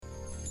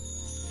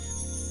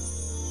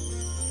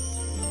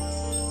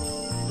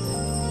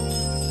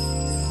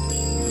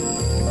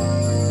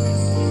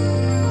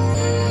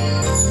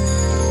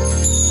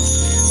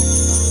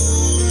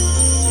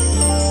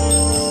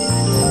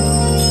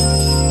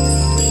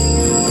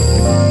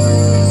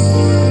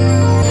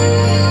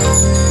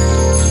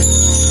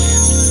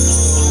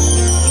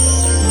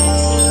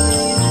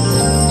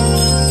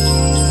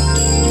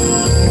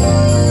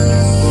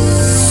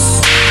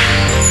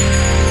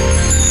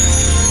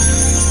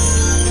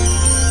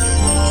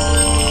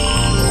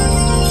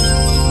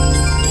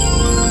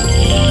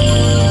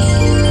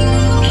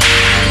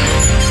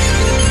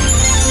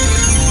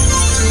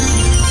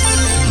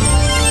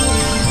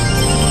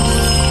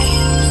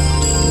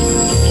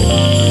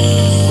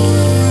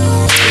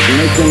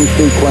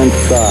Ignition sequence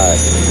start.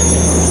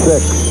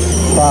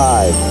 6,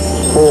 5,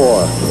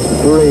 4,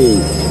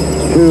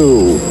 3,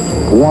 2,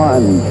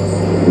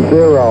 1,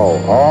 0.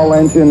 All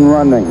engine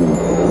running.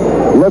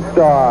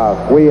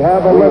 Liftoff. We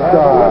have a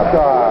liftoff.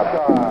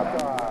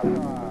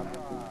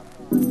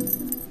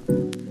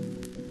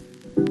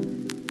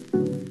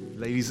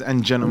 Ladies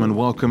and gentlemen,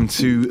 welcome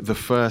to the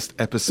first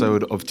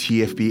episode of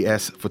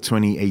TFBS for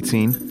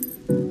 2018.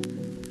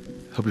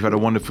 Hope you've had a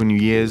wonderful New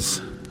Year's.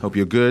 Hope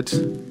you're good.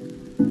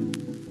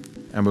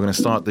 And we're going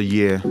to start the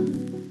year,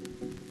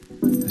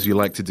 as we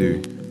like to do,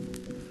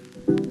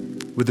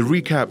 with a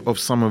recap of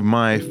some of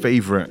my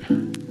favorite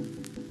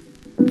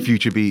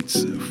future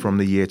beats from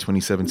the year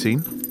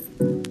 2017.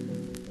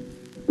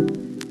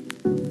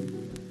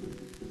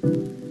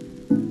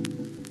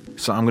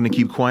 So I'm going to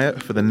keep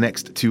quiet for the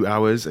next 2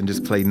 hours and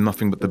just play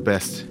nothing but the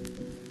best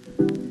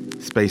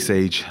space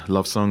age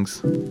love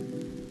songs.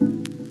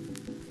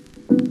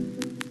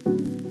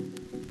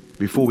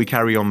 Before we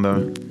carry on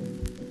though,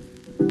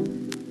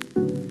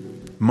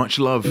 much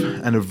love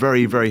and a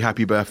very, very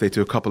happy birthday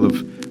to a couple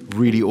of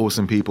really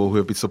awesome people who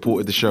have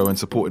supported the show and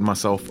supported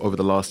myself over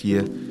the last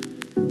year.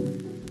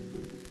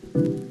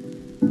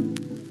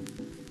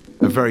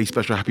 A very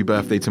special happy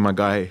birthday to my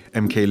guy,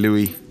 MK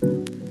Louis,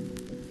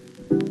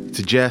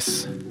 to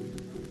Jess,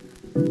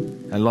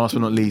 and last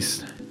but not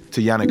least,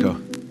 to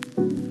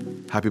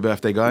Yannicka. Happy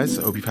birthday, guys.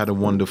 I hope you've had a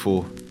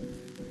wonderful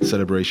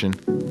celebration.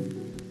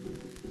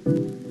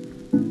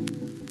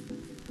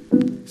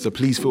 So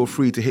please feel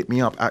free to hit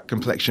me up at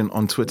Complexion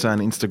on Twitter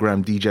and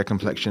Instagram, DJ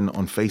Complexion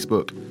on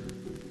Facebook.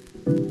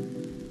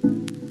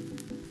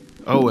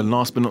 Oh, and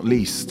last but not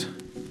least,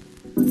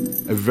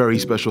 a very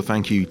special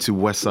thank you to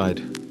Westside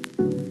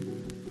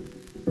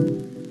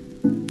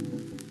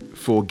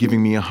for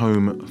giving me a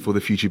home for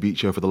the Future Beat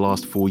Show for the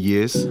last 4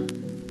 years. If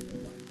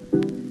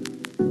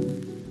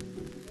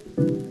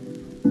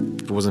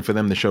it wasn't for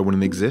them, the show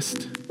wouldn't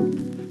exist.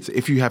 So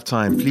if you have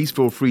time, please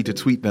feel free to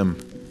tweet them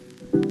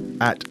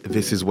at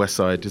This Is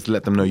Westside, just to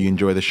let them know you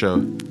enjoy the show.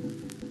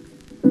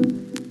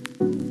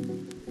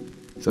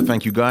 So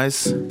thank you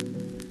guys.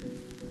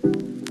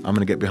 I'm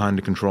gonna get behind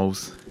the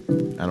controls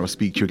and I'll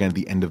speak to you again at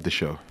the end of the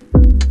show.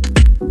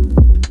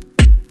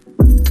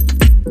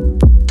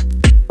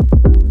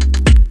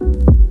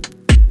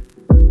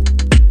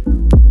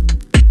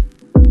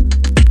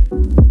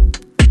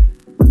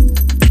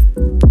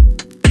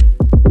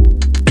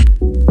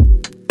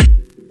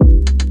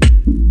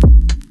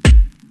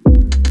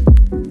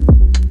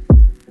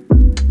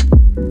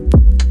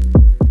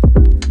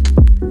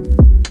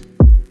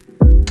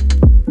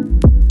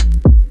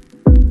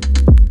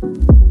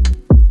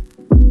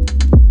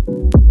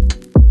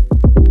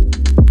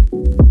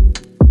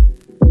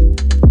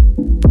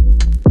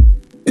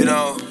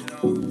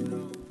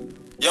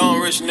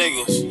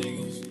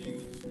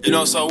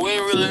 So we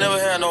ain't really never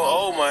had no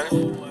old money.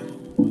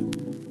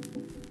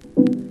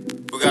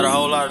 We got a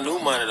whole lot of new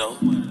money though.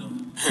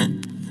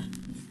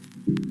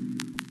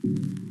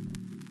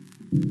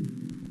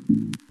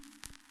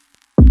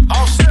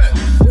 Oh shit!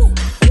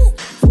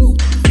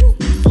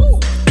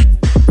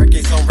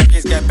 Records on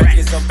records, got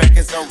backers on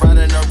backers, I'm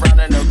running around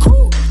in a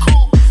cool.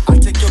 I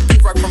take your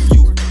beat right from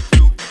you.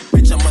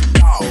 Bitch, I'm a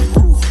dog.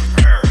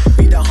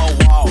 Beat the whole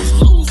walls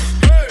loose.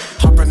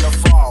 Hop in the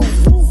fall.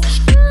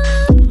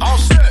 Oh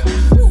shit!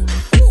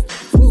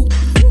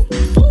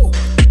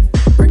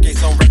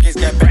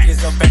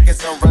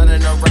 Backers, I'm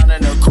running around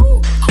in a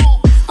coupe.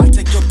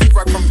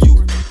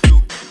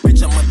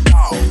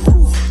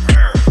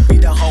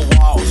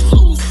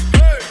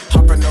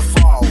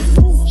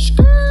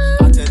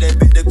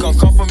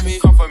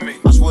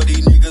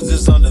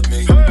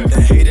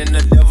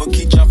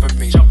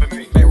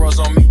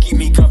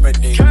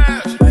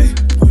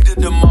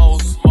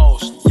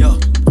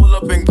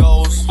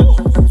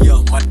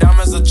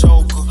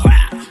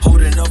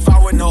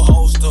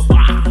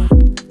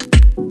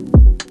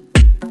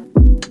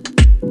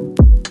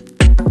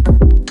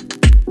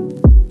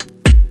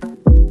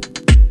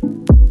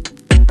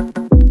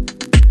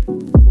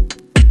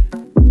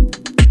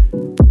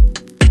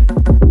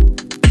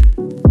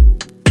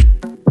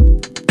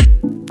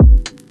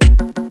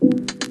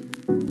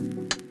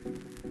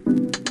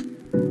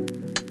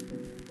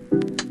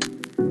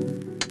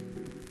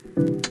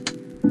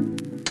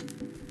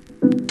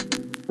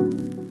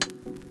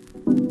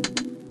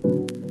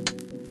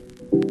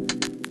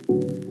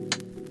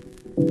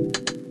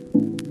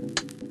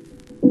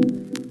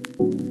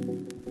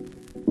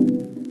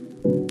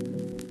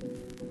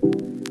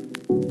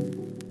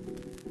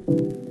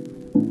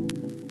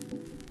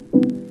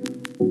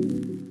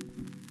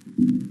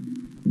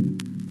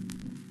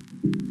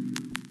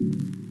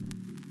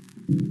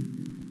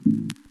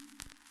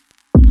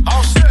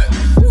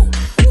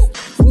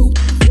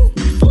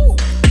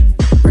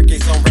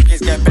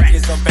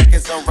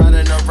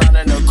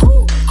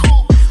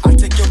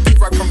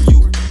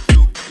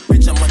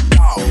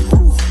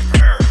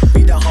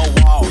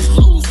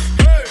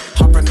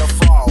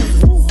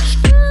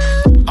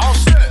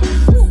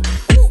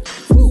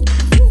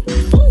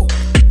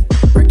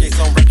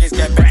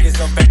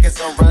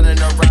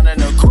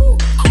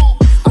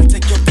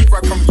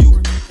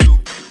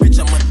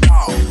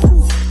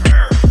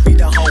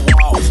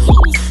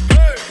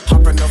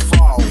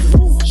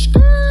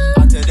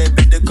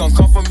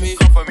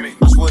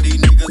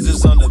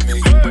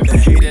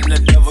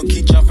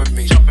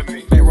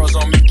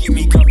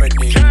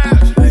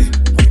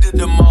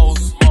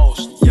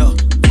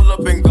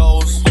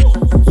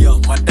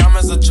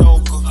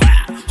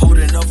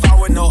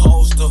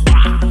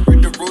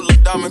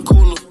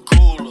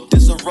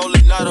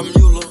 not a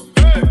mule.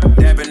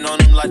 Dabbing on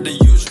them like the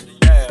usual.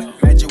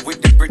 Magic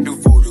with the brick do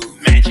voodoo.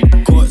 Magic.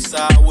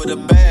 Courtside with a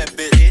bad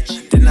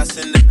bitch. Then I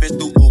send the bitch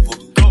through Uber.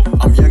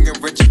 I'm young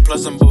and rich and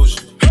plus I'm bougie.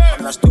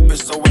 I'm not stupid,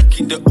 so I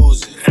keep the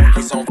Uzi.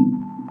 Focus on.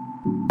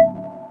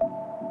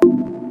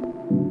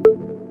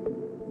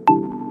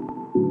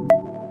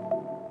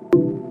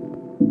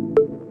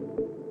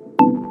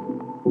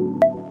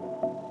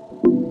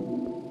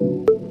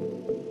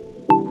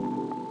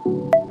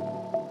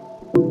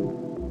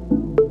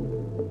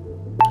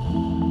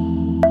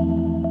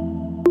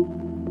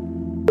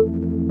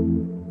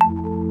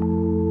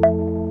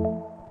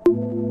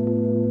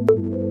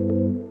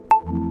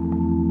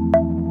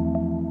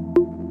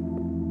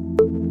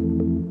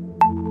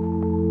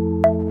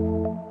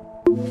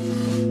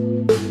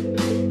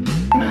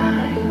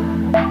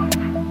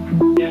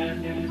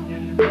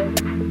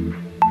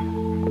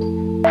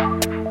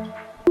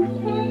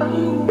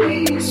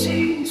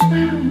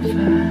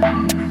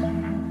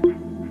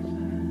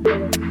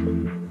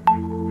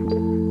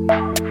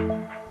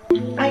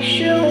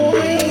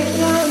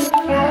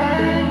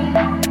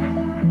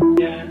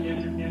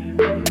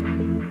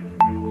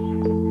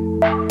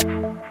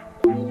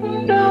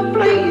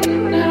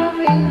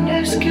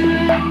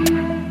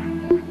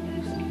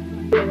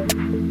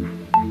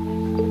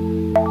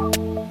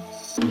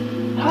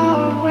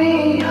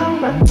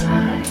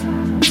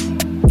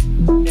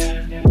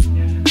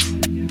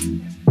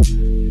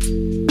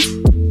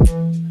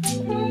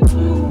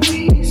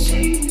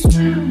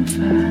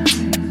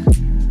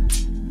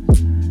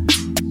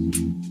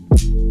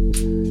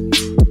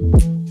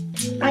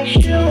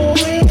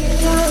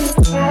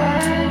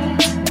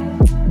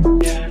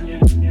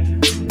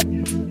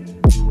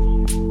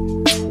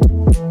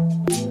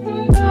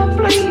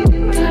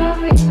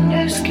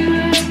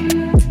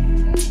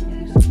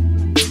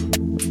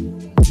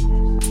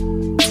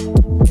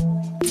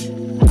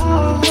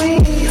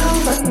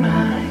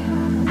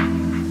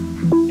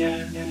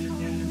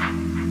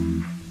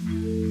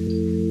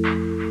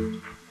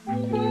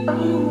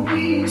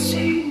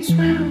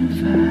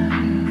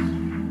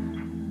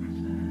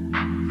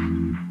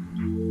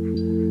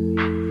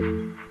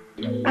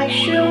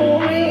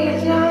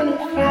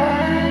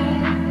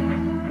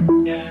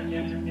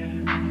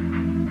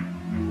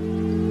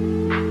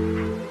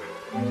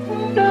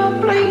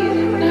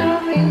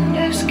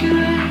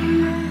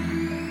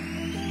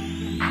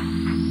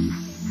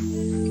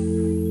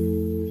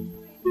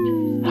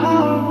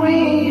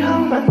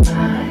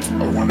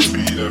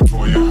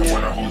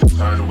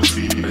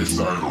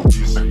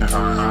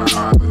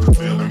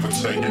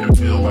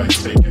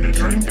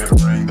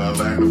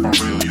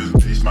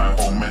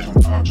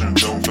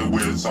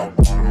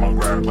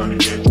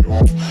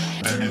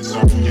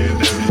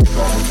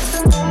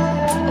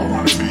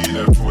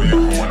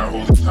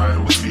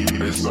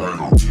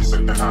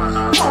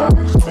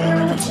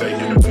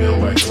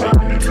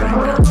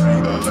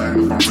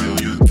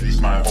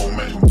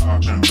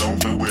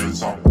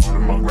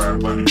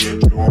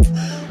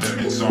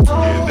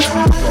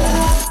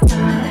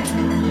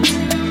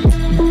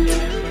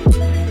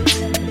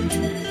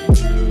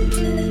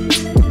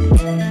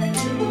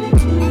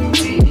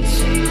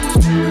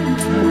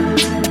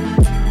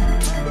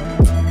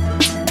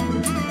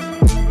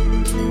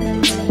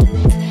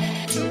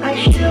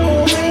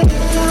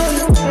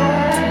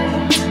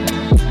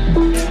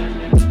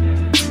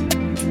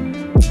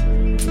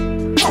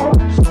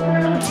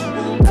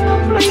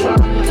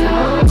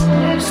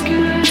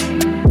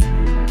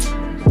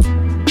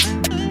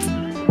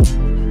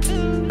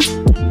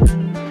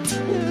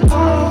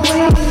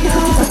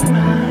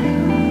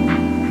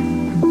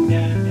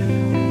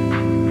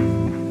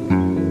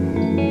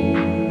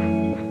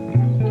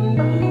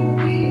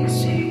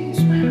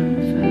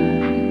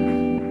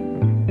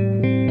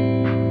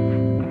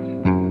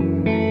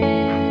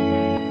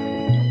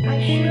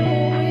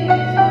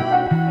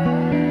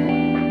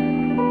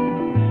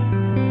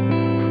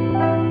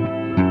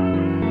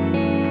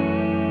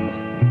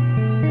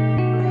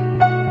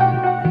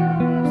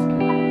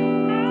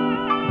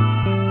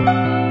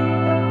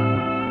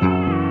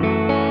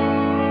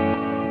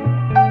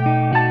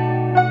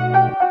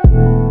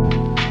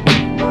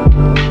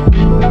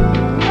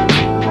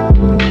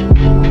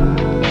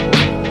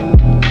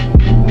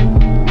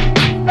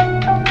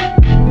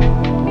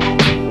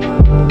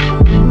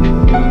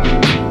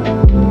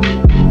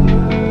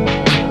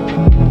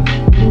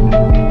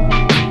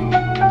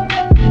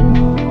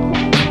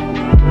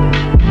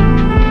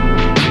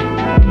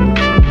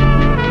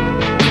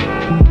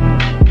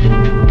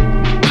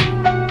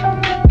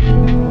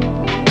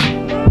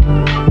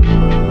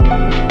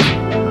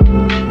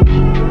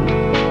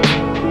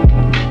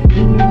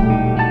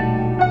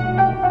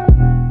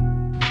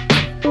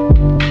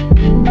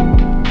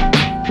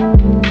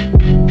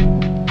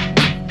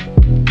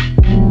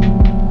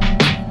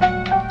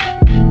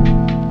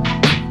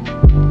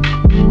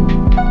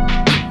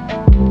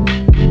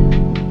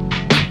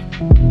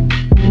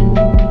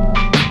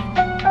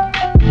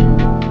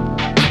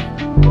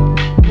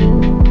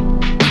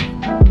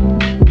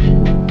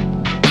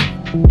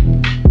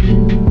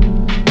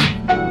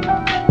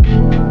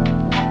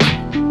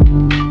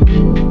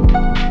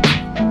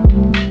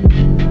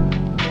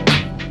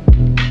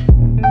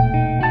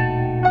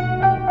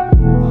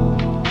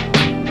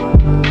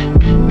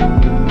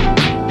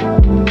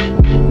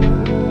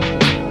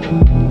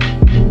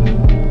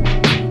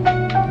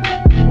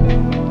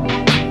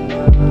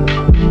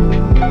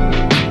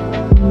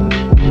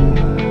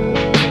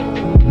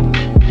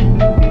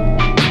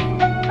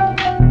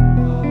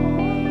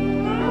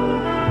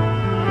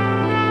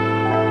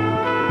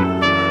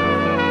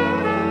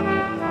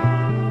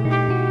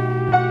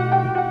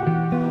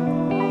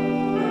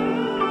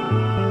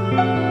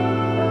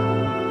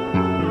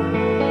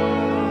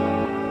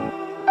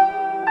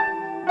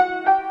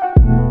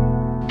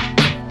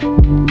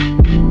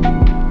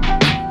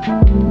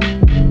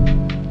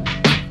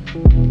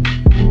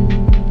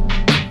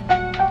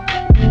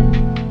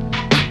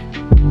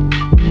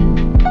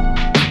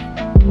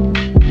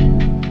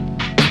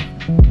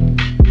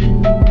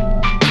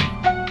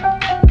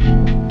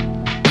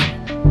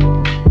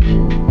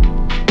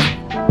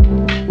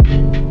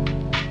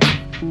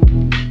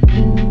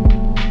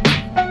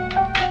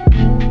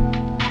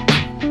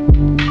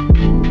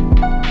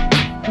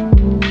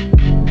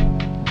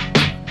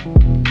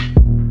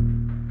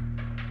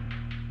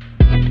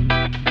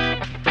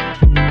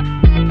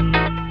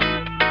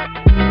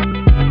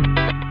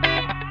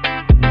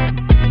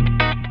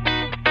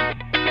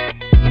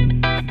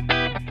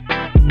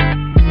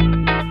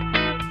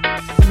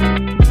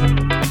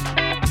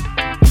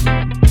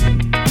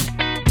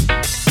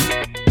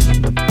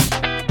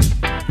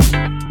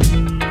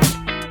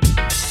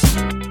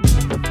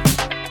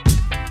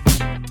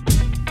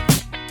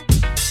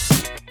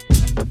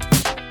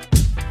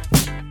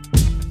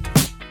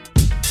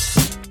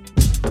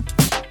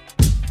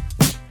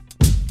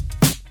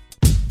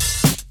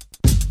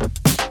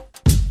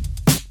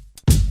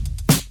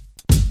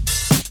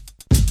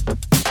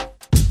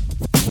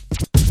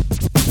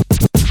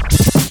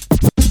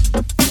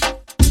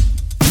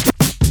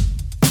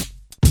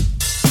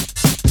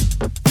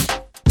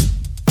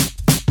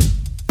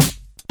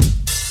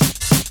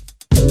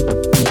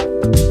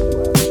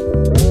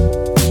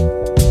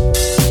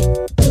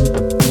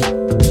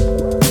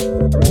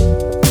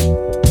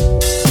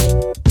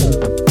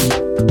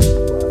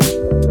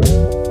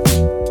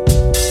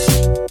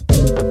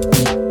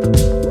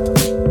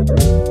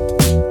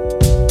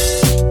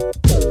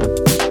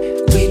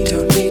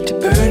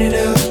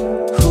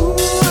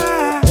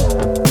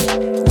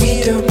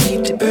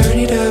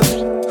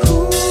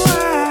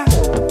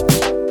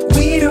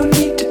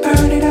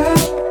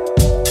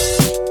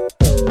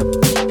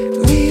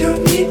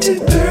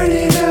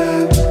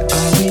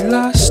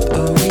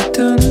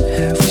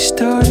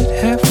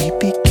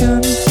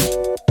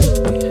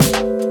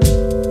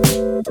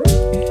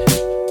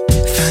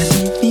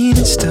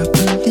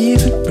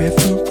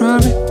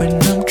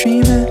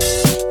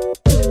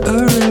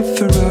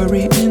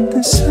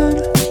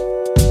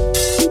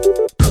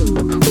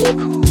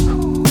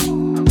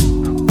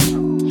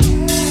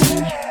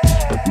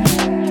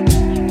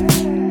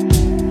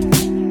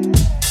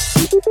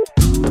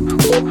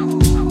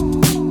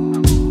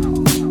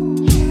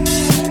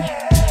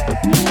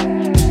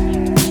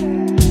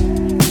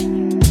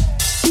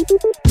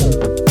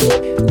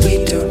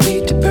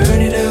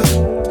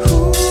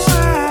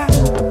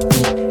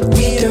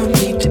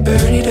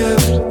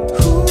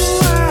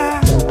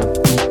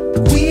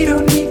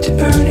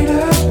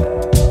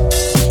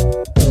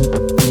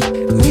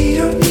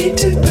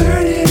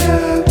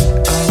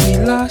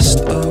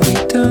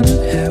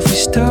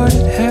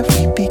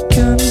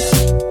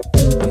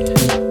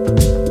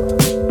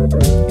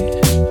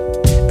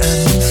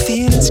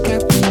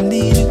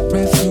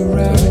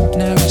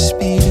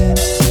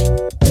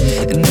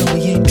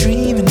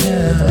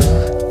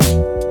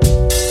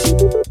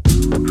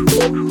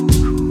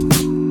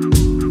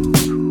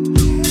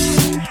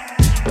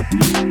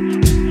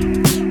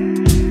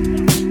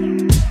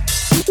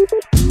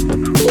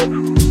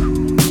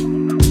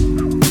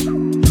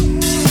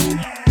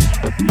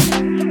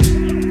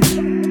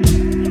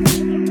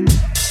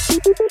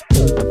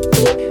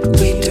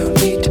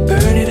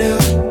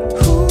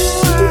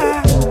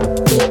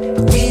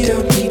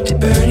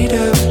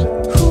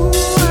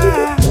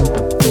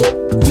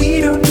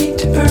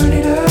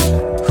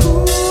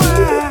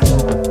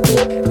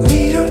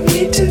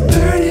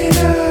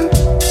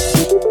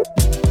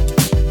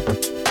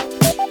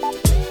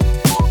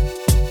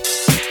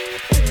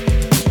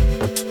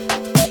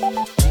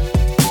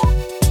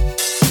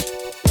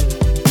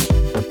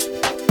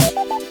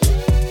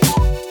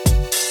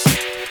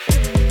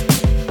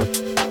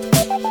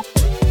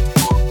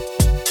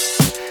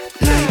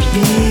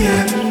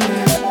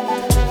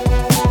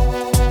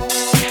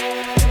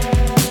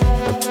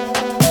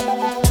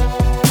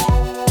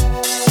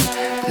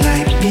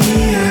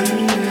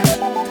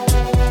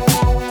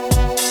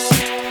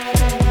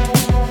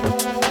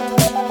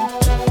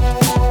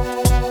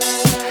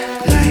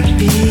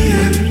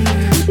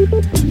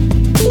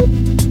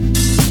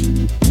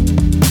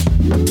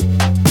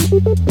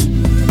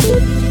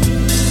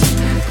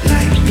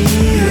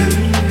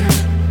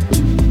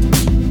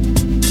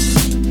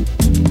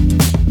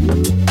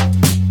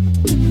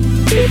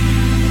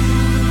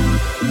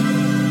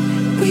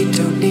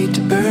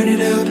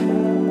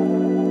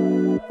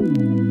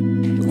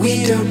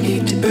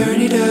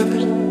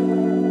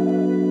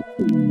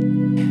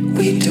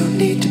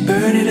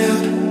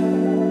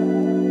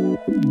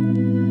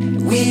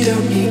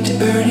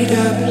 burn it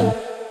up.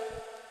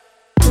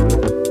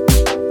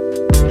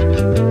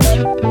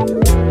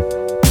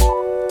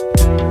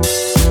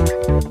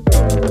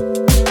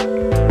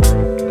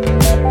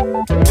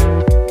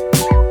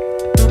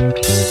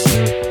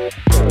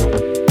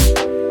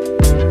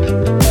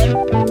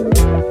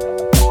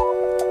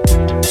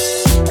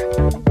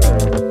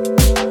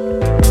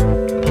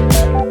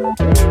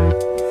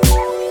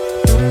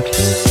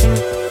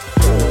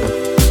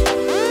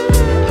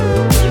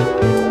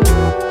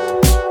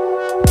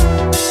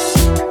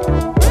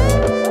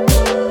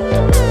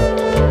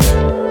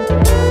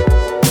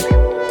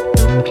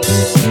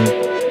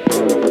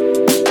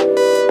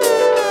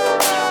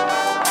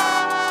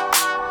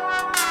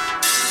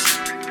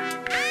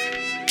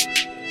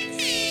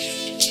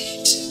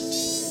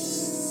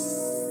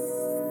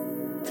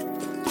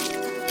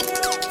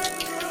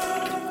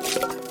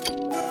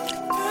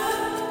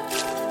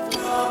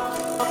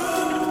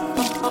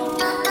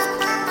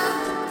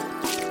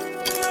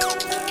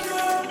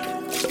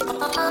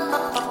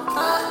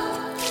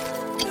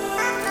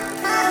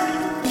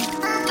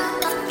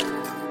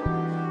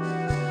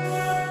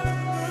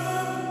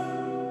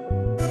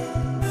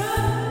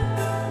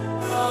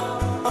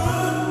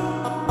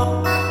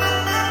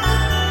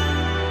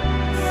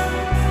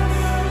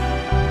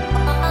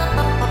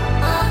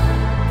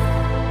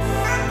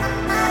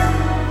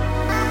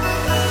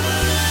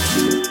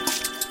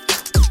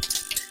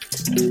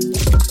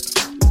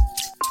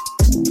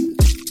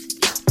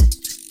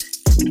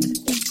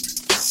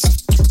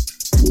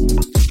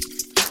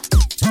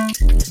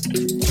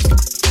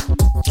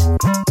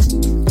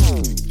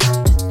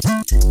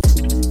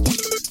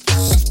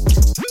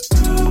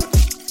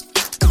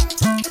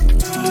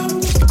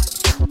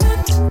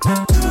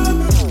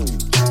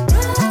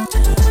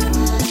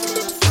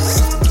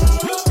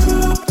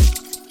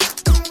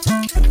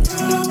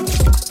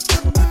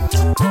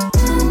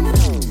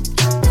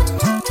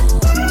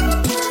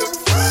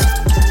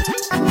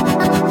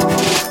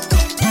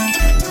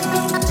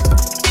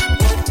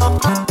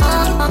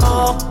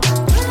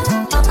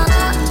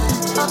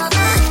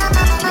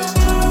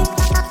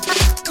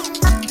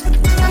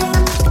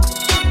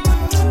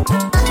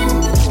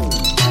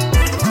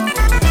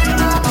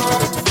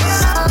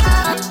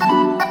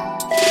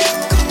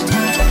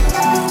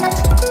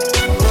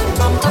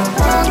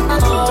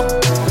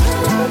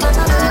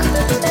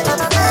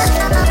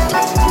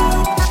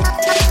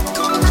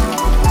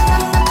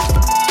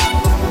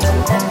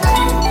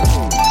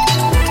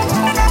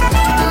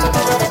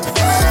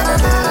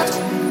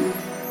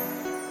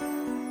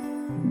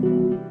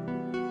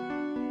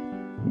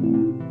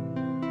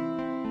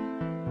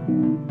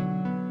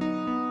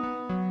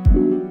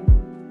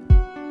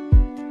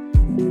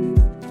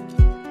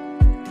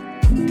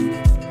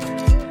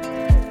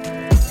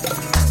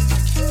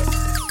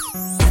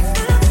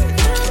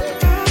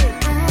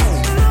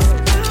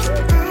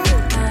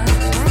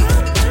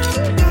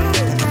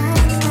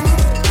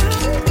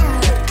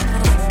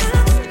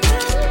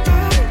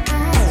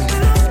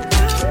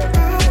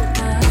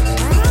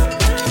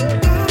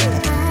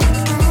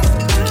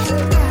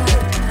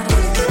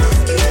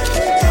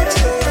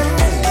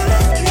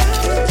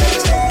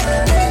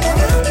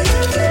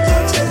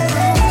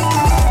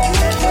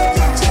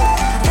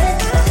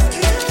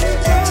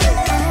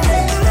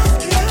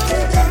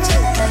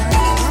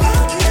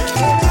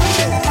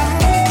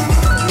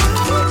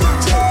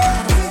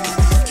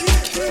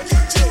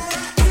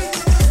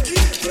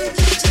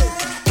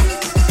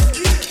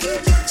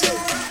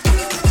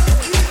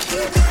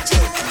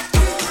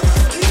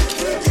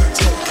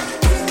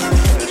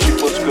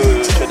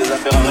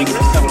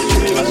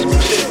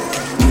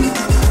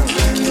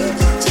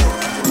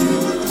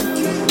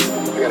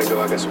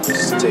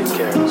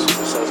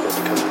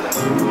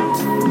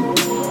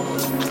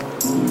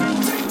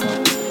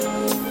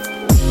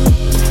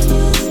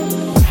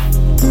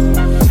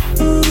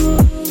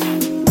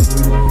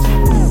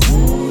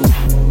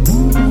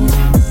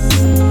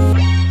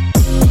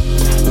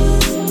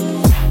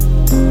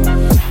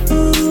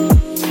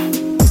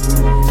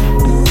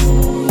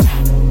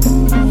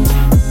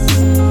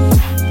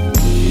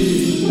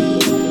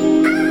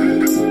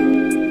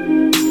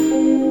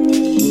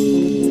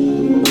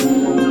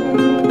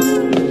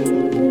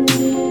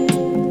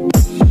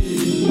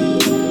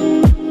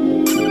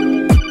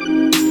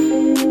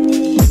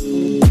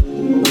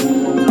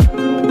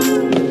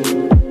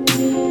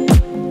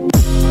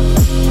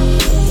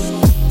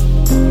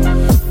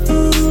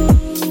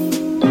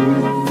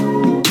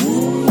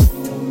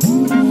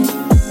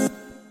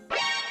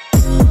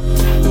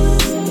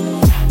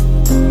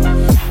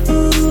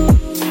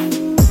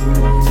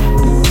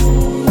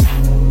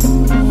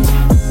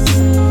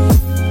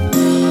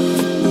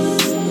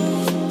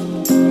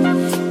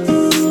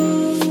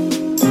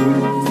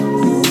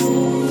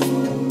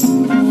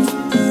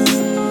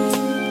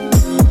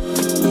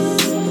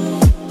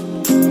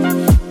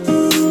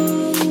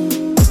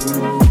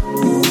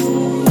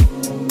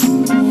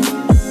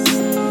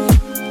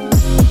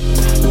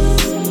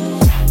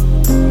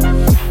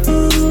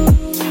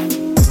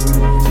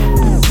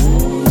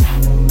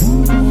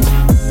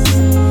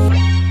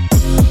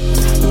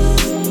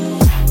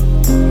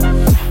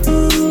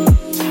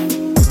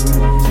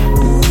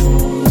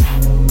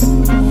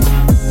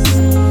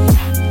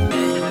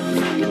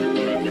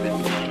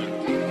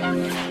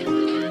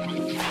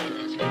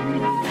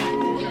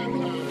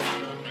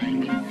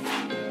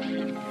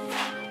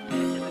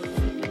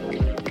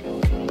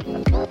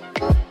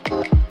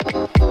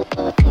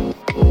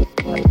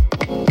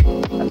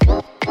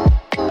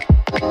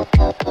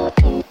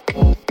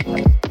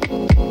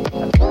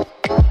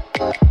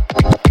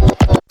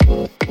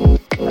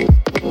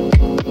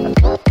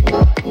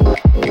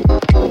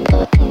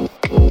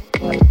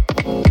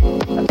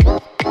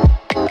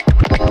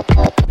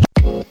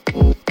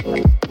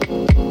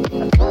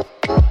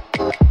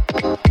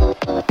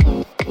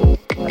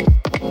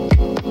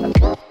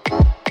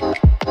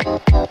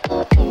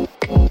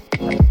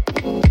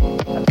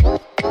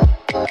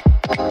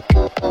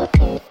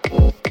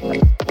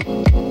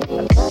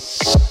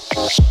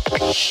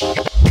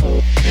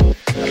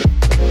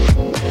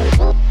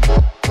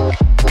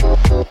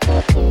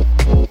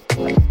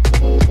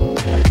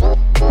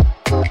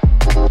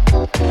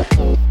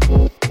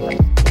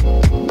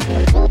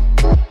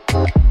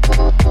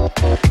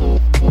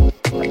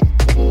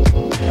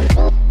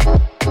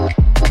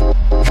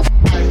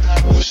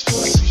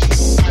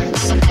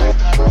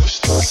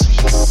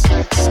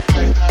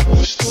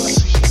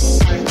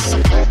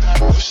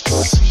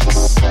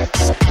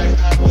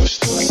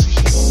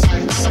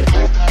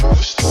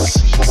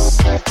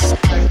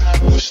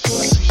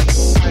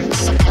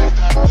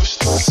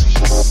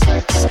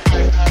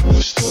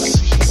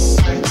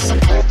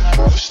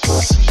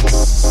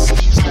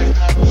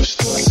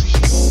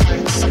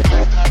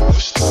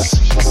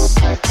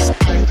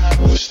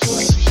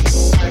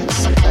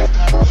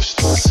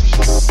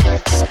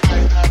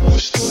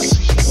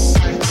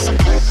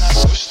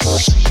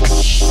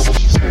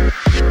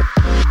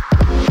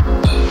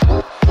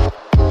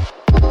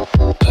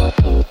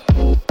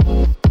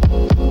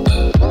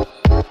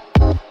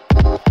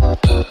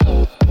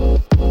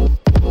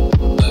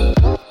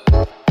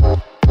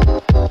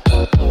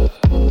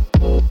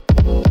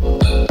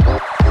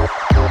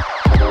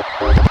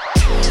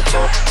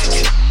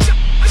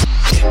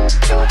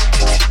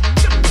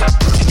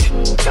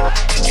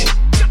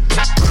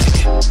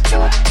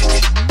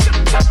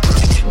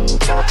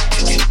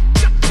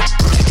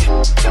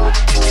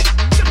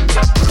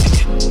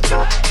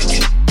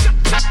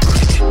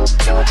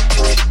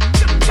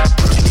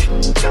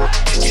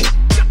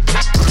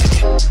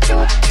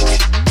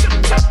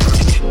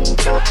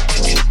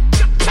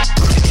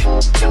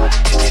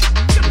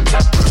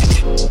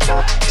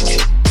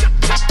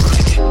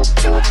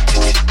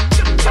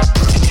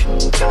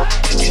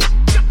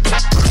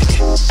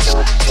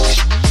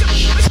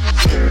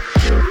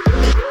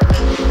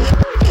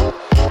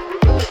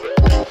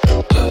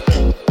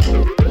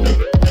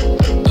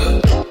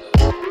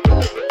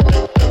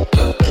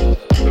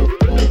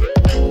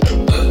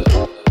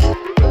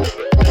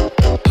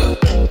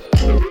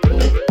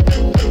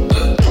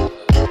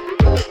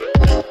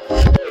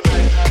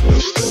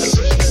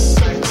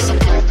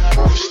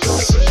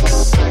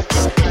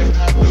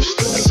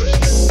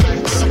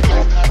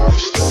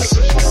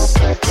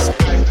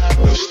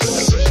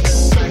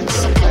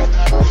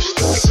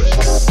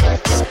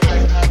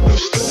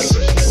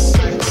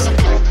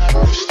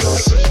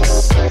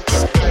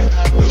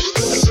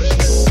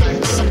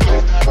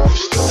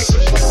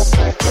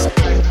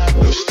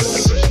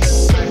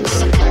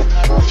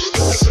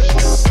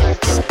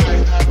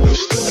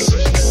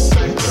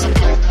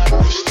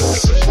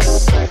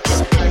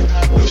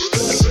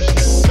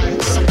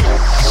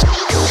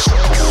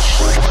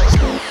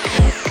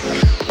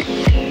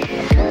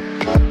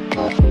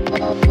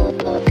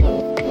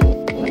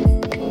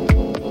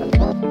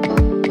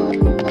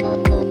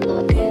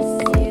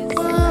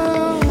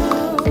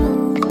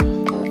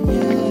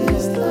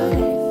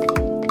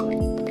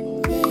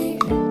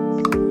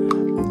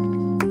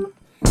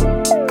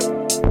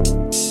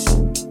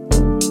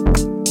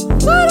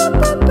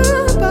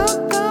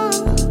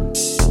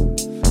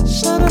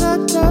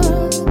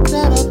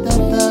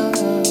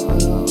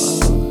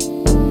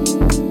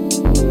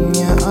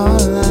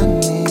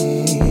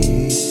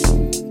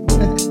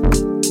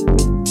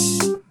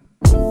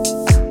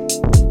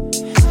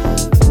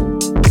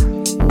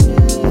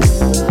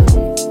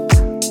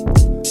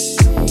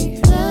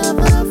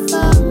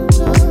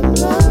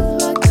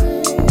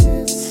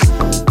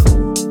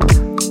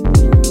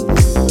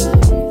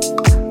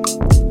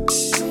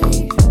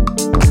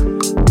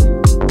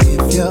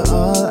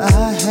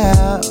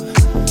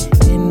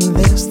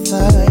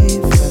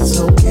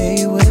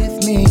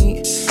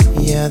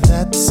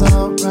 that's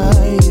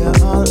alright.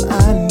 You're all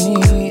I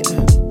need,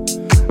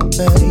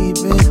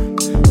 baby.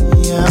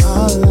 You're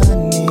all I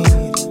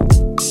need.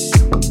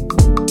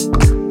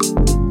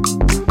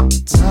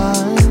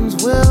 Times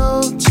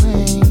will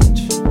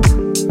change,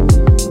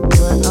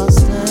 but I'll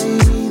stay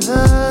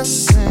the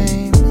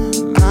same.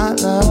 My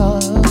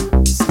love,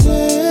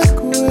 stick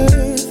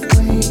with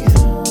me.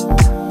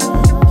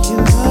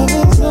 Your love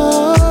is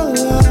all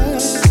I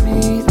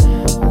need.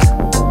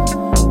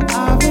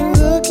 I've been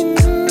looking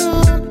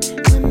around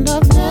and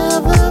I've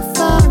never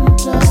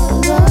found a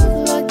love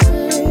like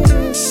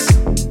this.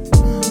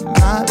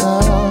 My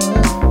love,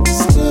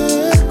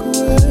 stick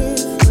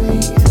with me.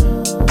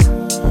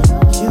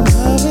 Your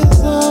love is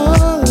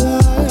all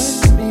I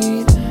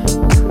need.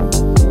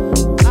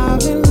 I've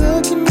been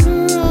looking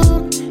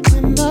around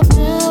and I've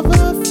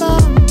never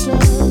found a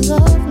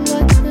love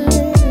like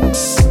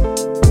this.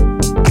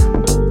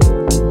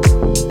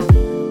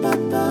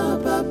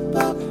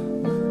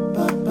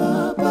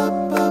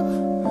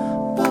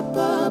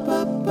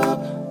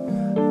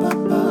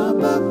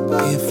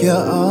 If you're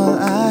all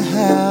I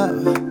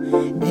have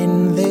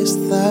in this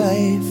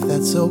life,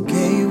 that's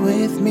okay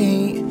with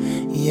me.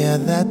 Yeah,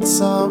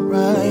 that's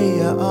alright.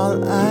 You're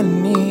all I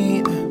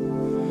need,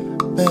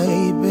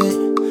 baby.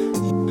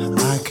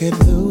 I could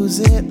lose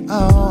it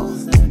all,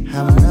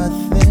 have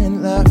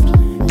nothing left.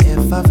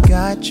 If I've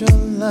got your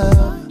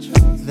love,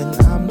 then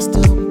I'm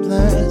still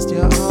blessed.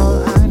 You're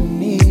all I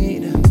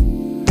need,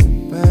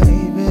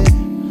 baby.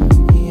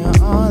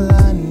 You're all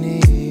I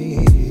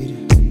need,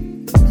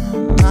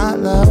 my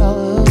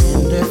love.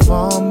 And if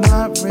all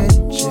my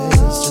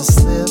riches just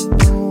slip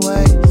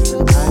away,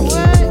 I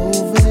keep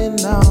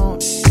moving on.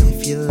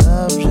 If your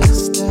love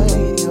just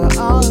stay, you're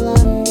all I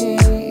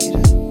need.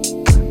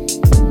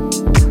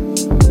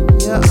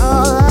 You're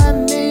all I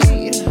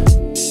need.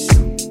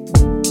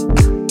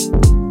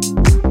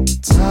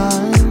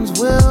 Times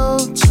will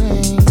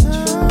change,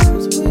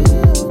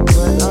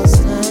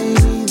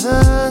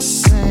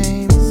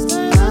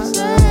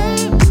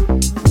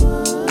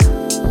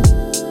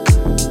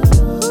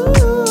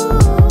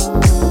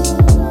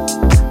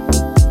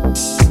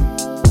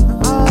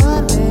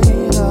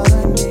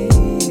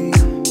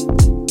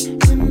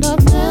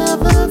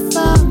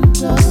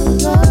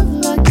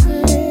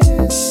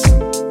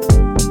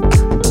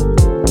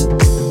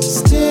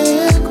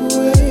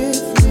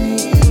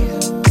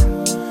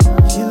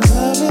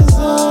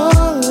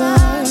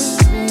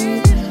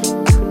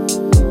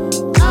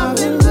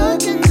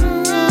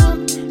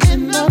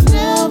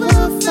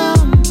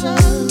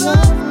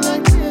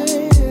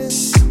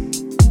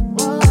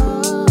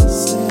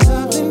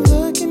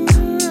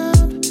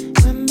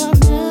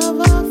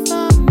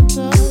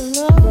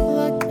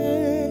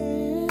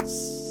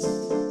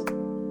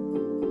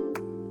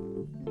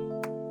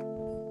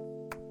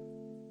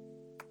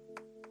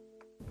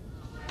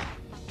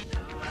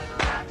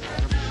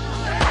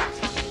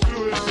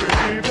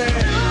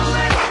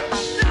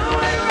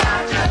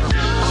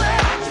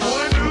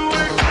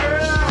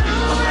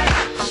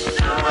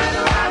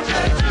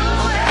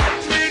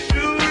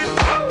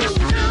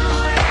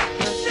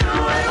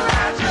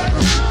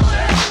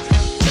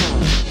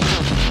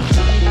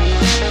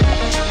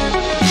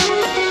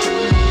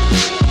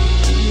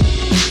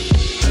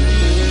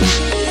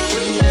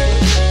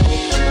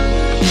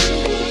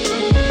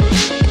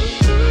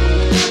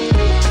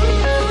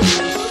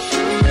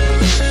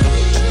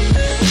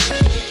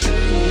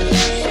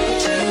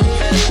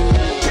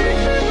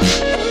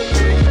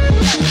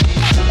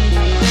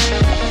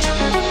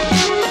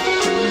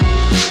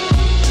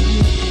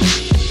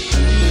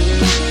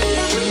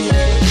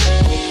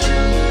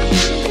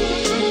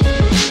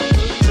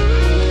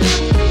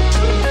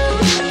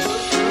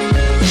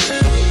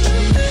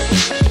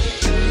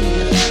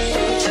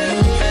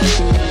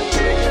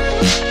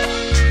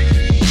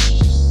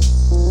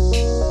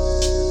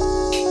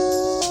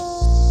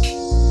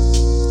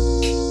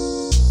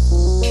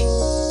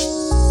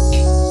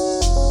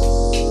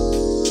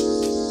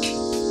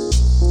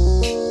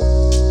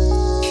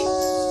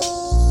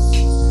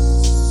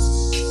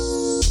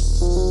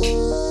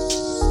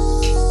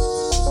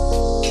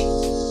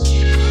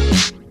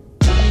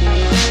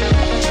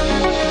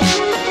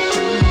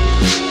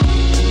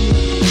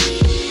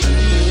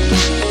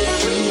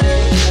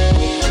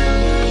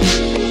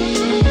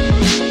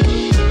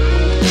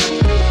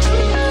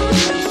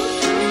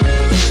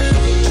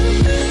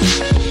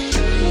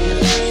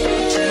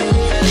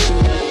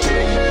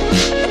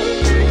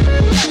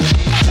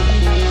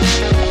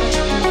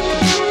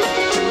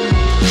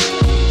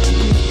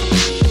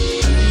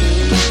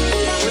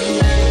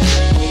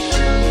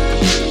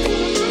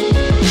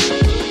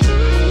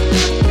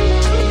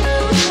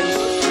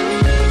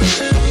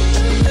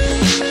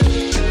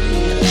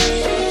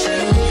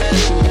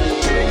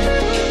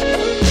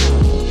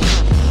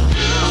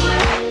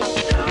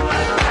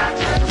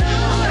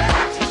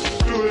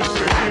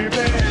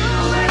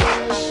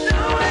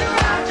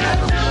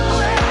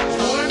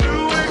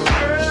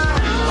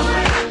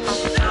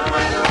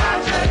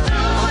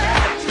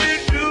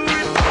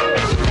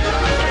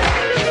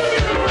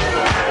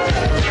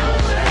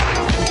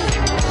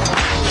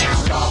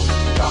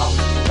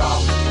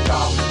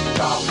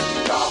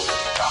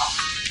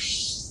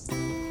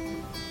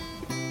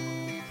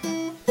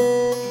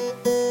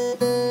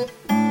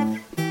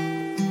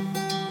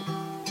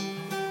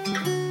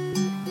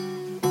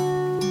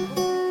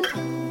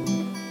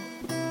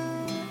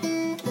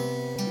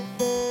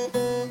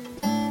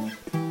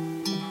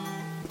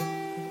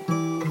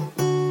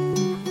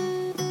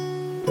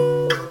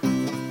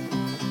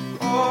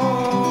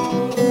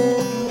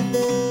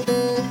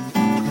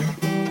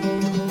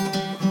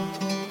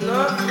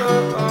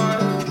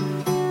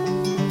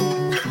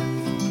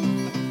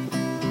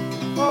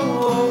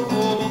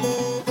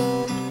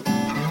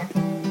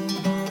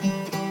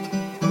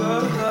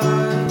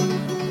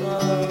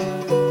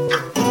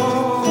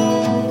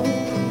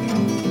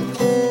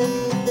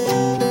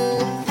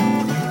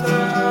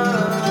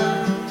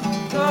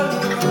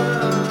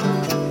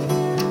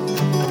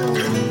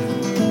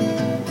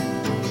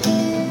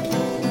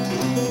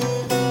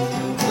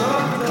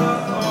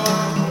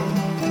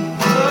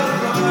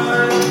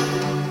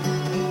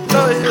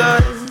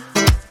 I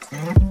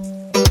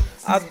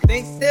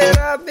think that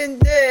I've been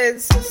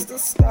dead since the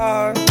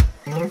start.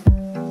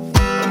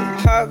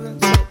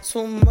 Haven't took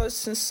too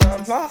much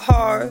inside my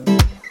heart,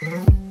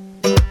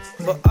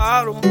 but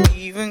I don't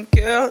even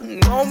care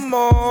no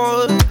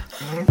more.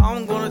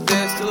 I'm gonna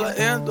dance till I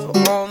end up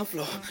on the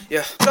floor.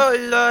 Yeah,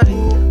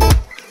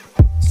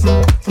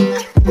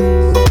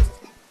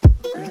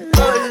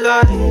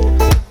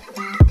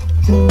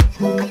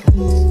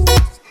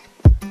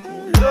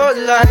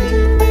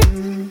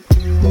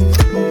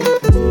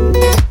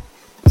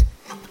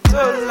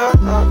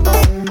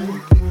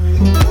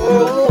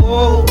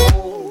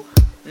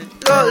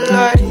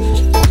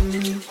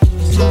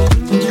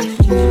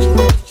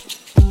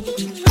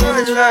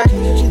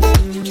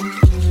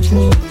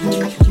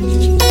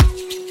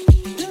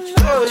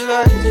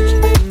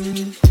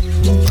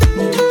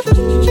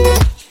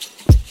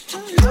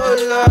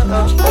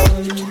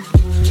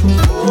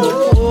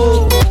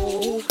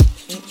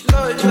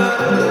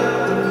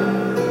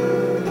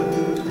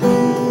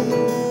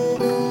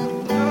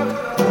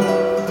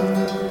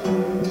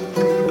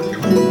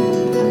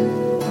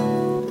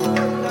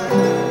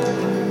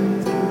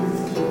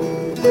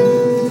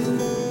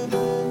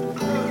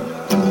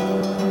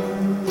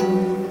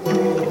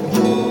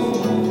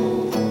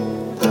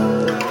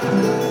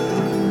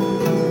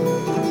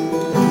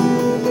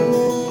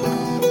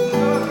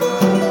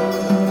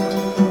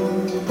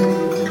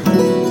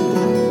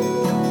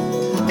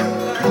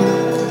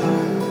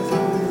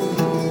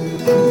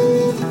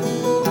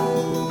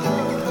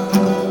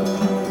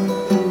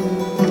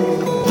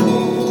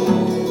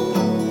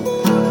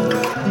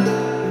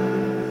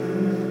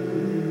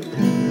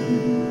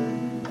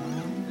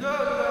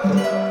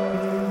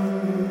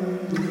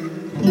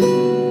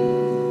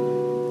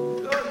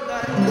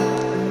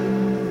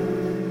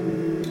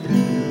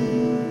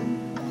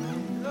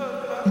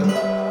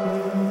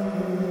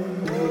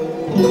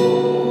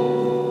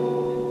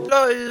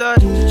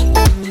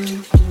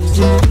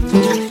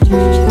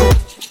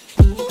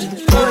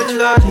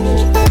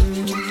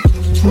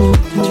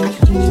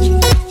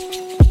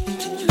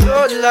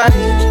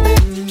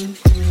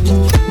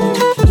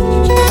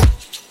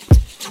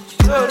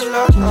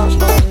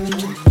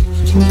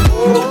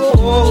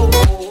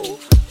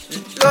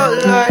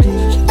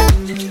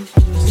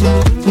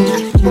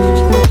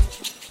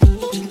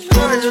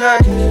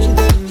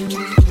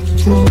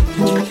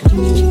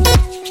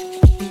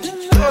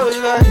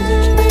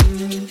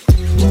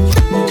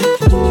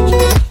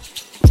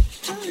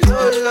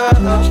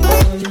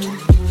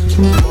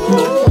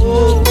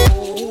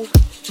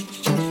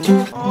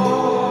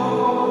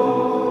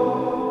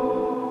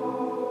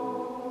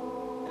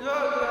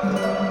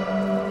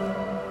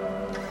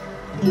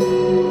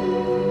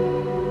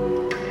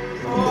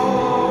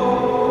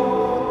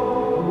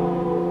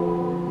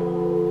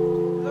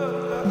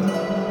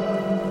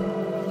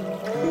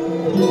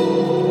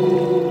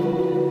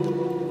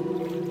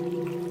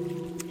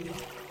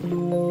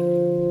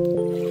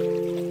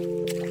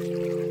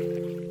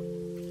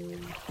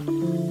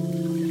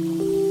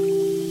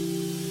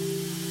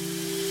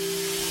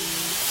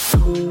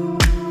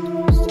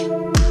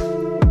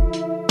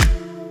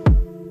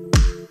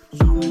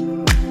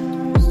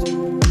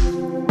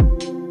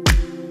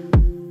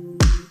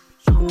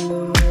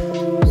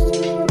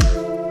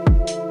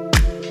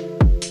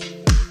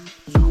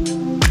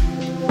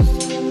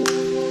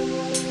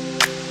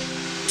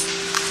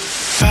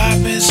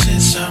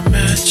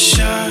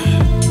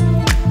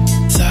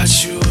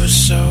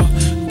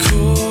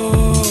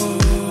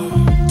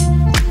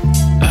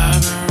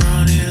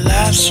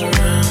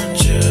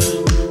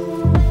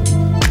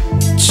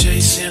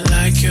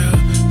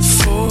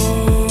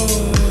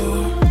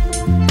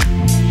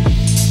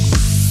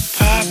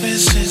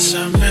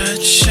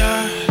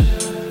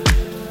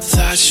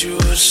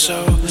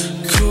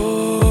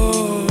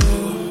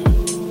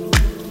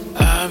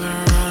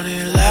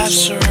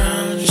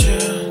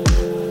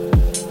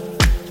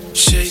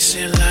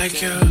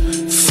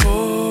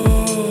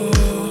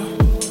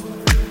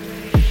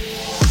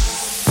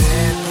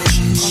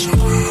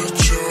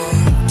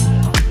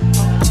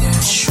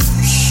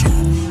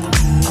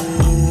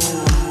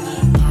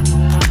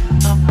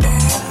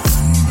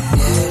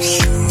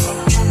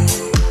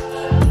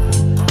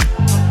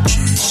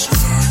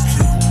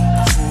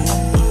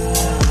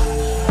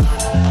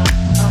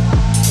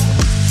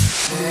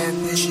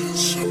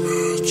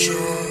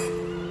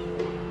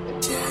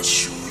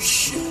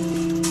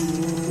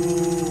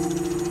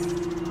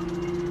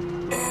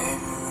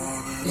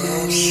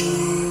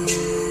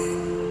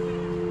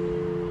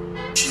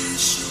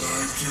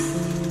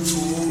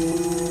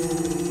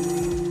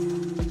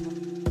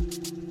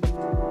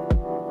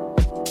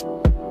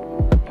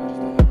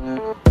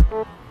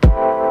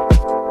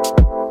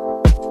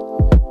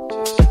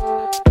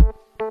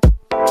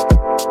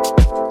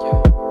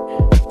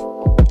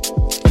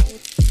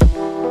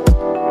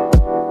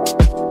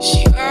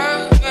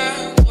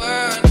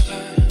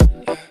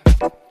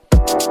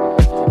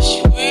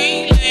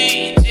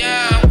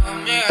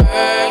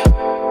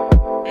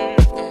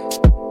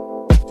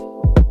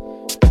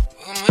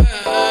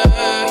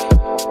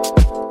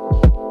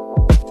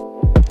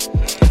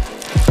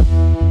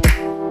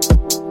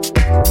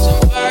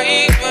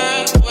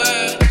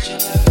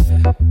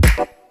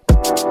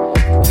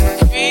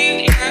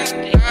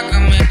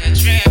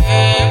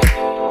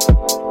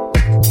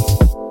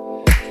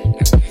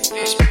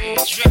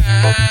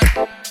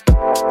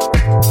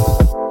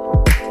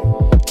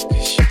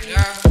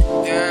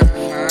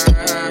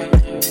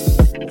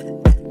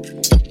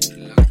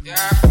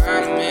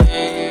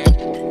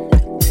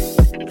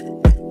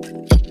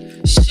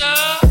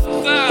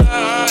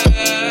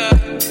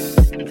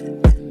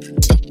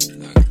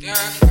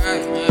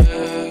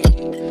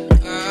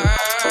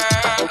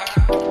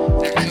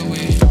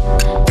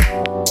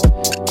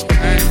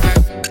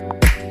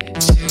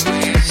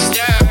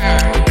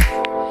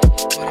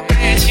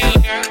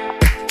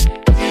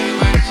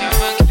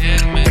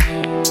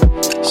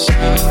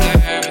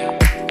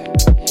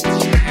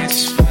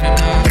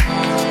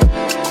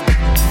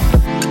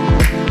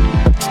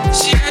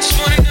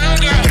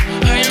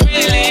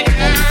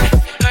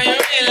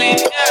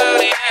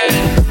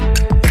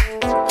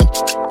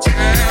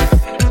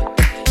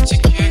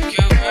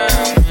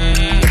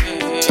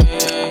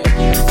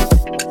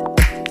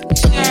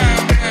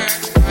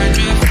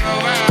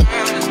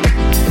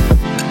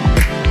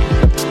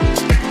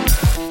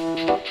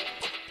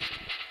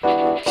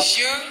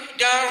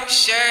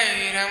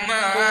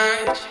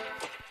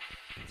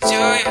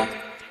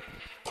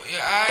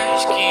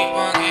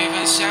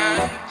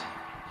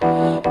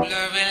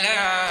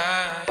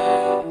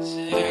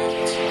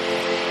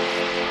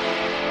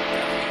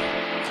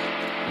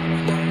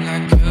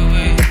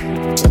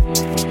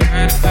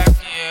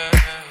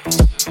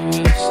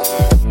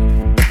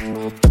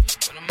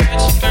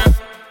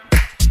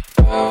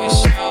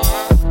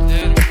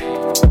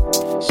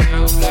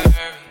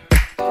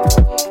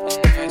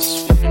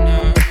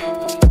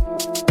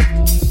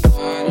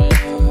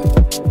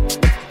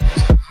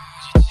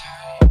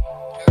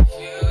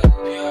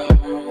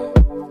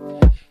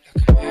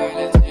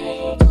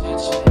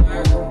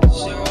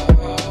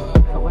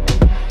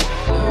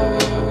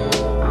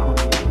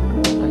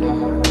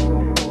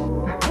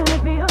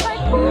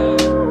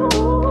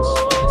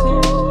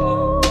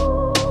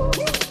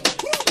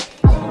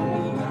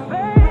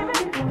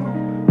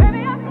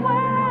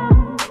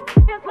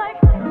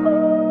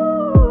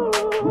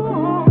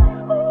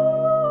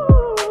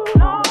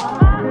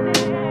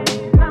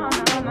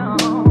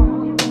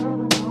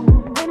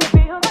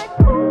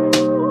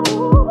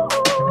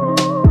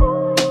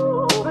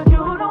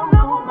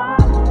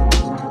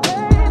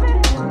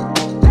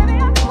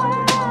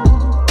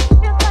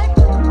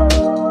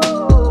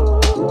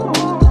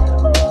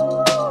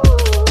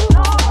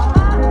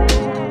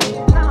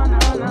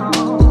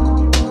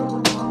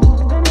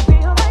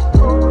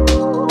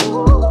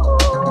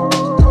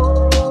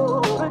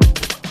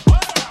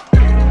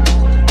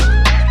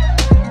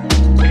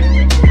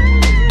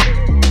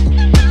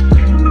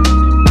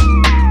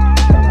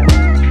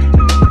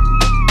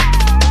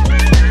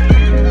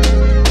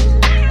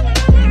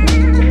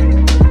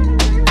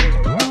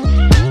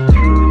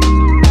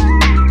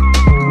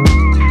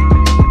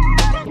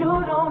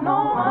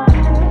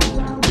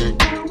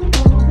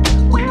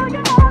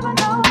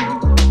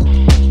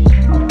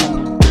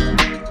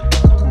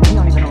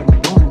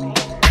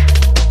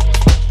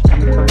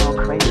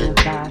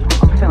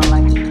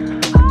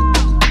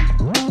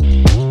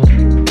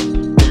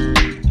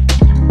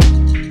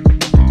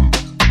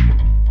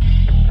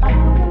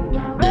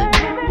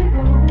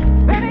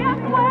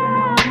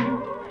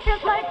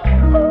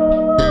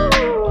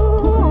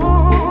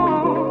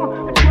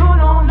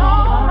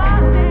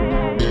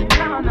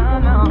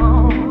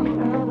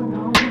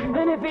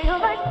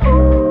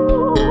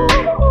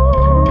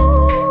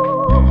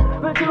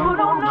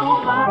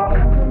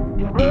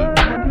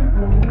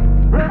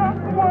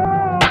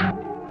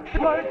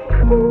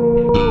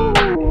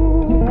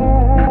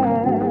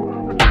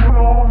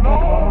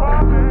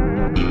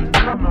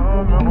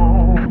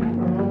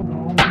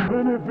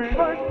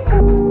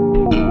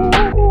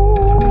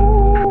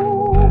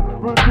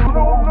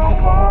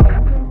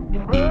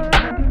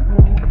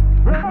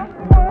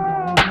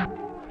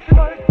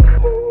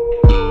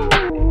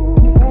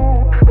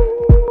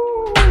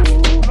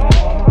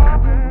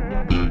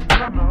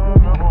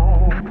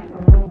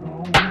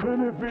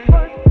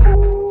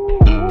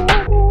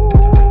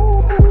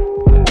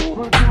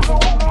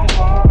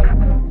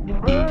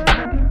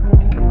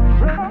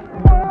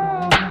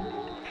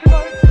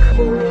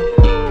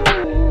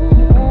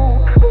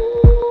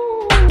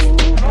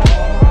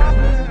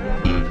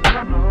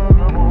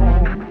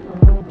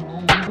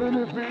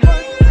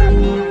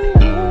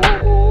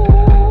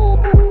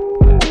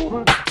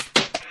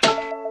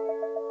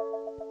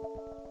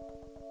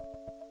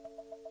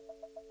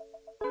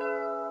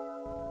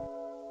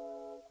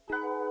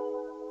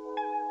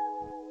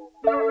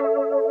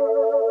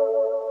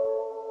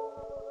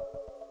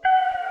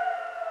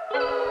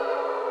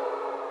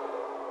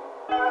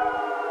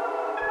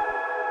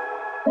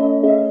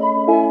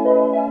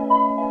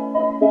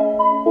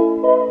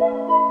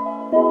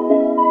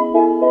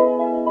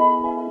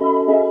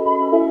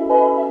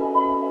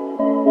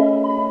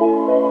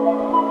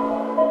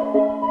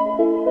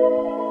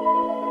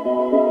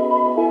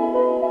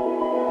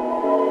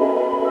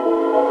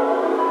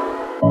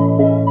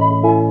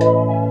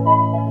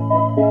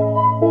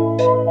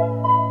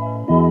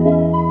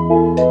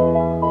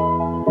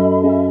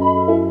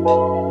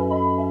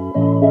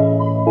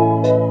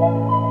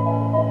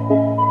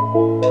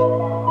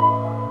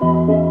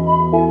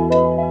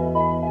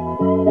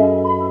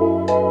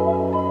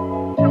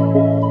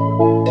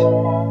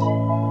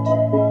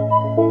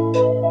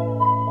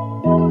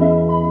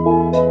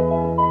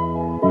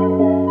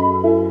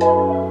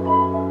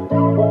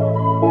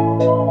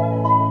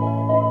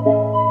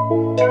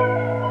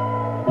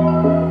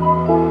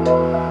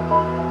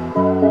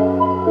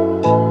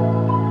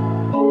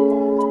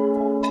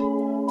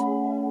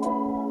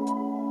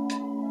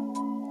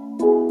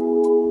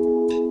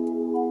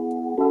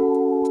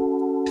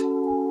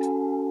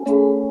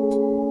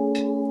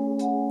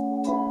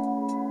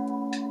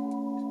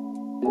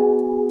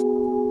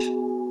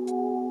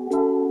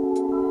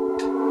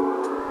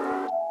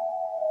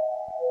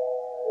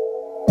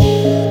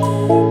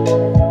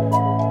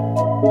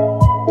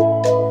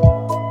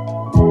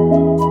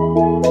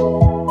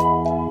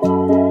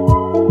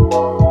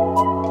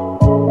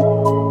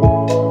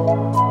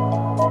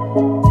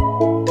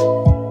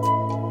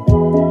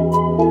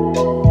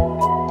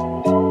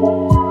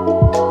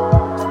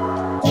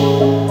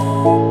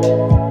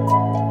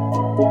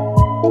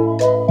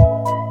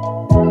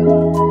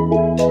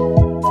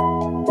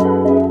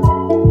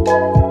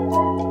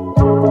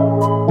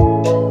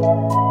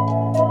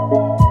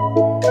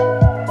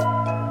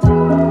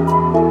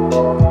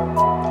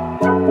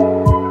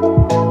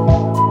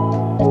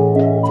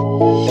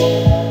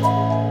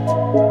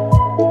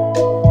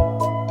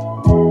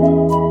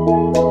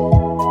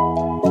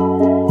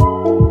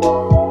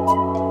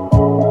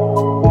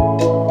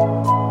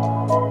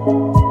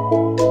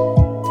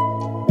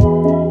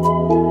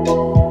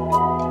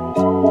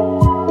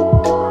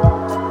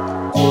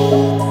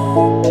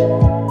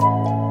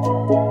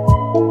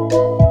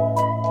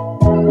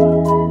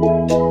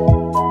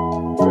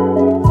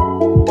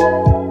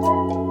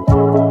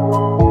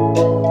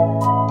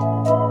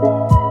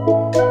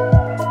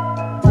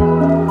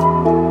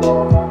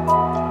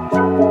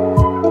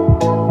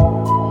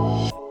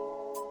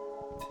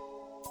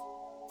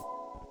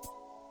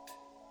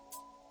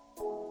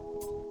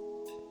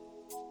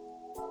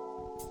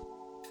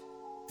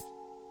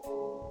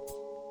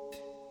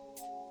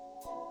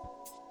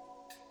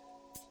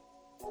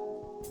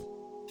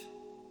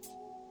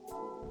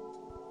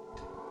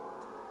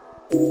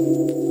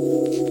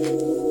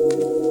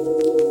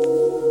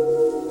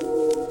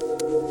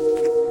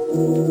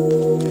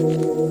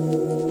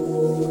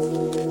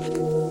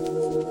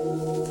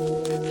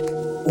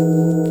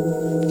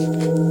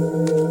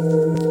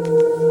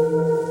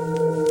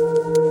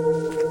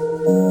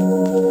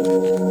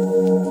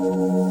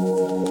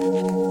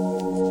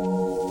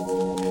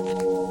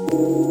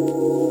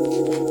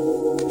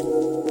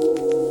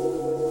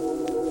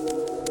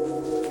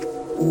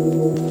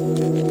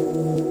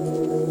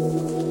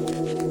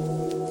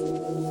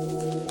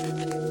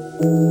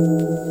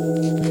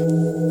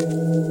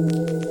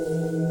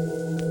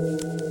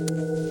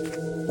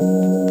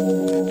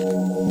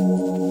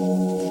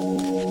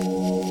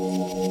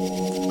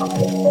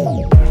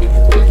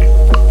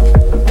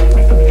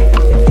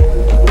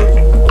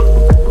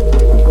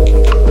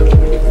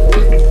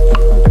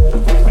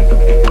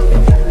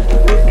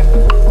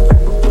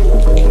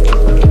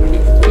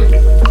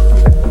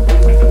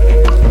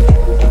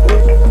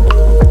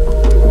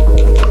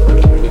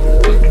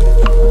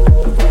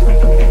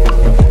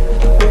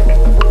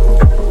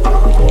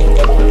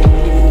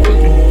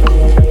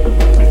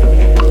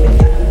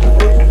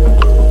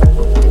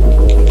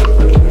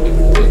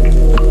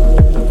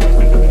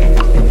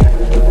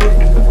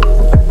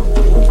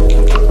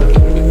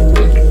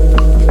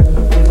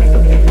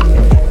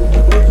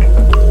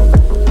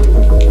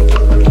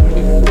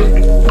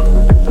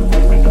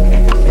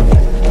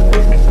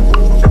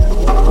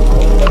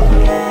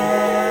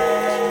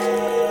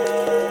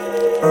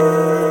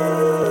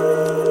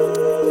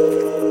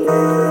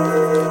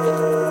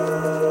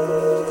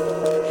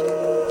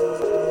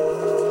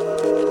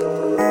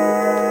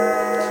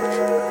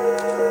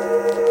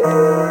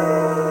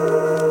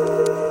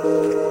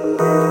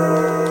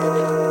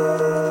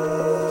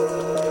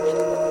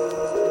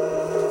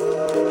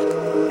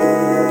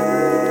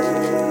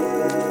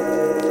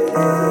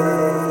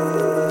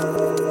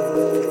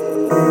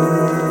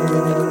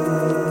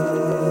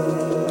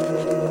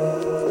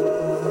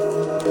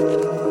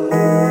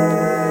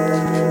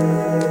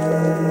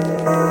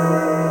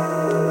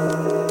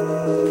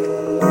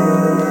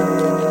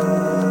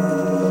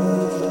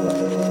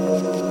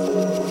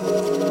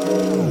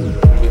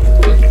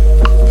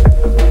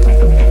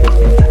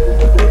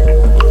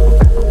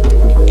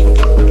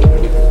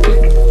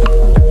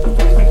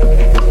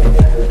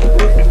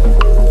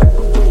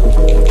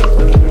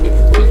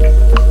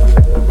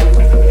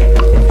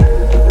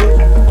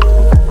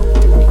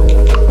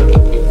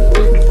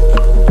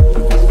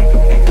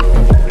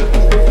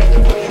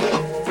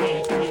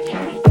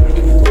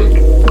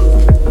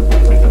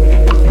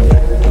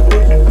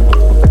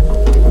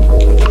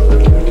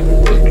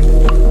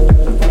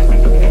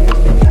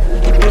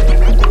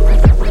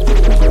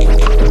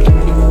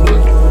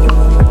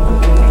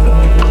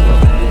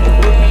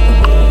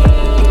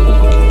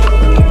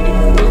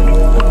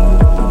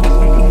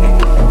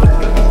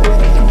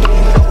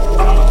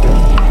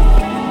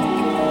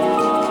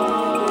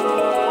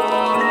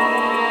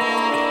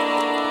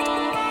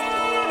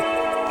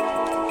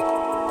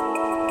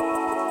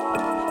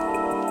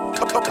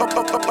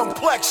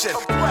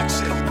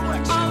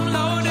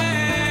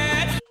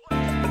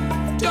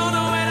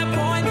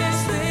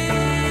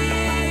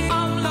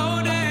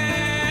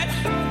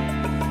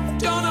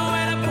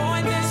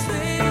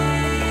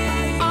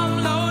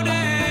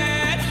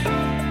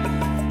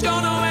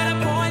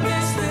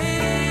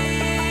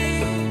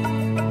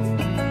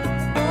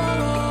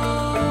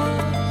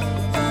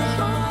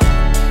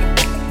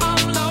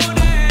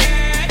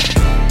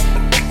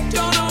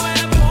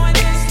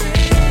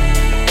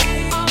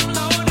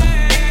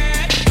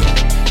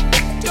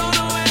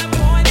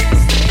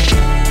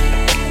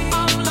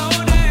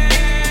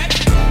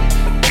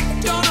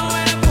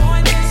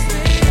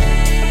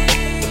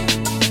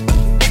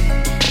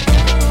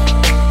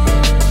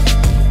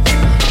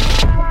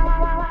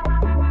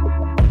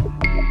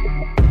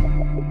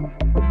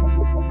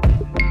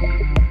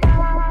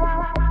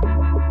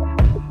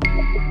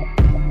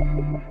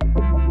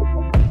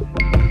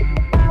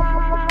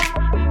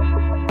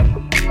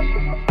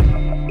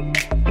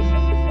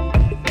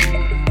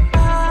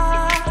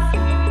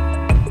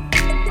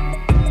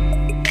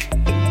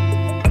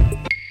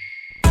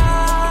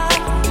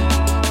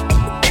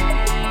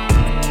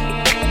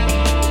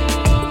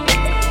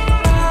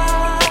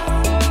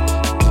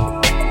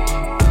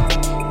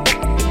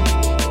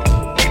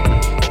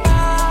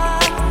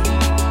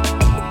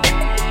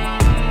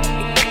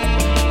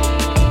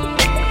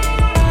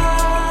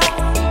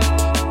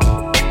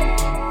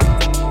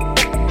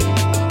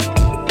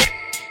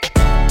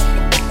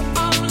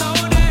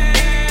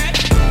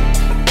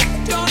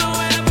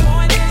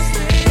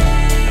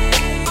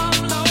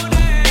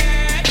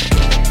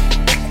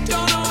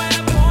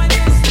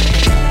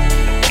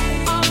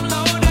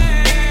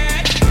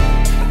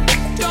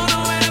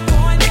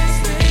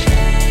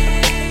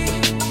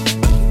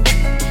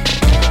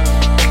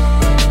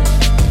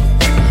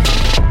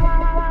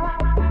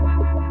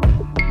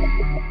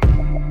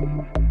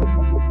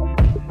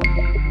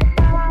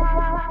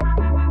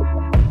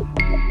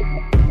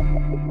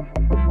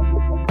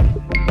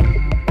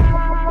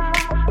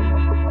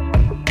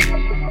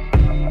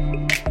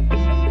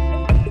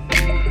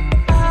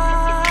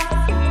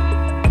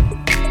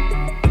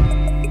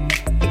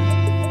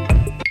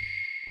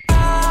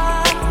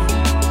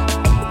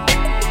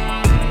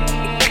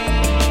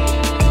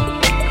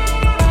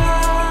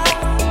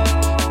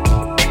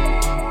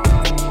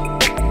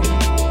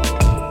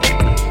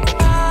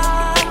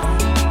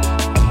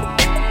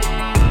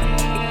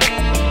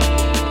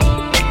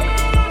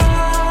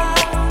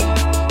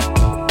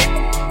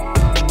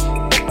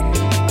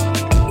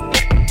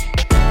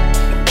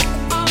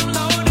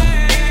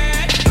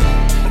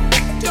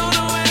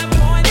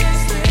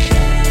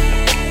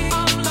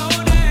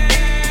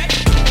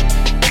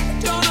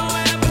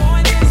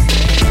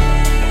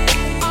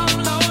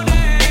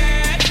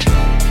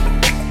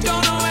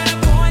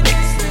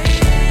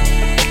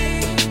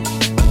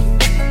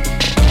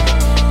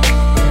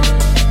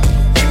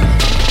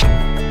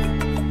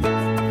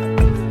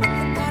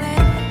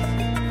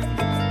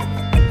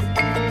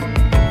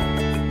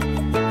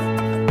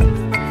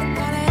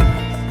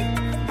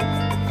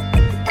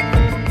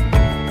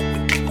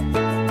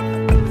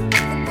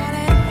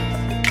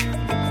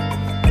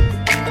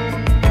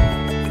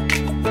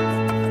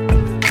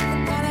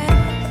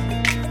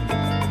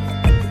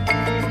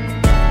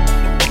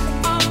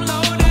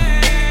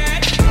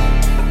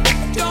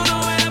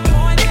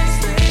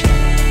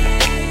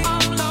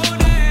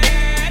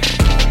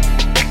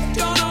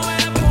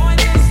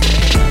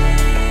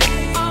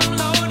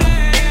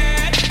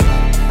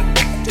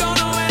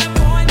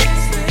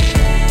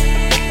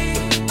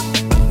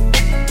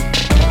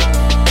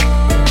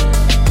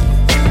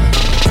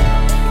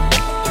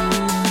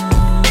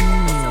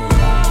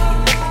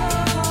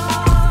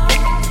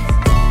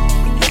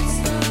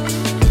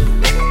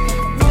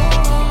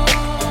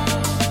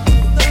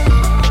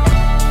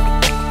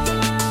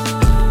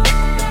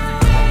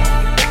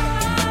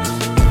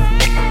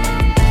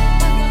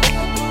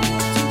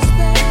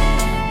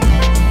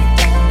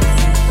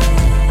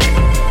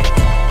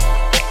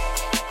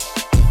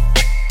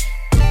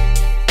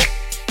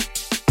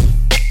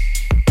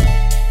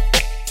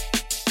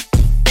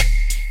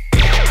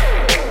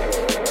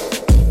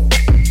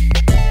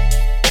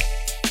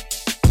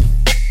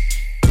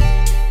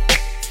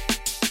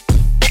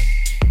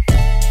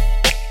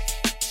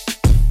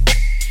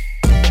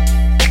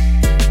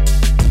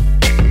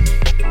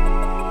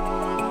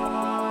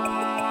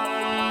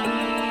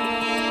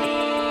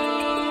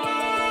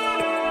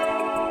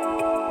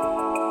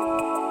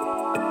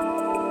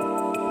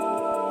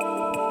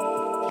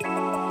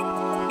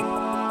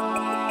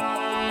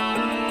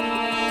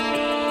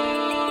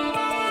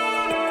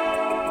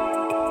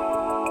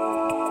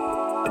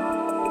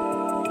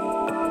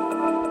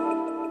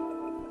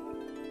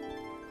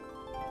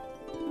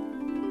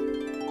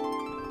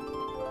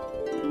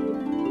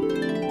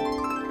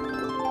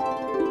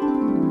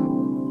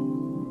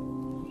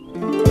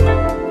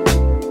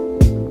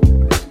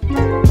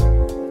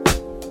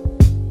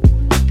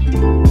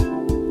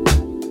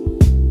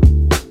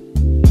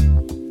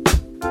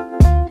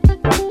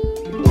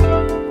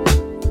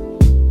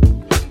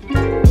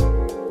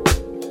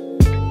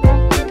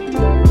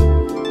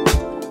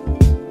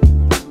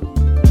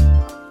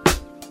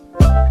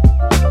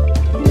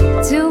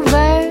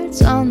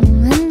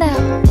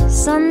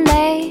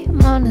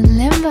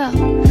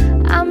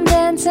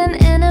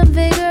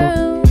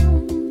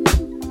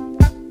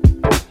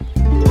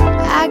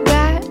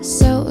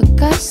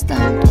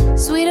 accustomed.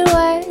 Sweeter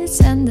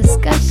words and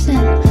discussion.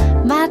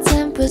 My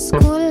temper's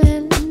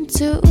cooling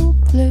to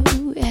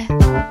blue, yeah.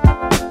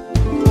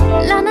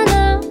 La la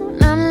la,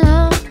 la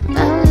la,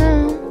 la la,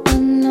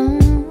 la.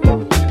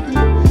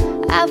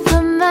 I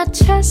put my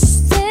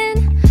trust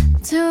in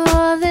to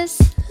all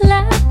this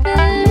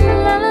laughing.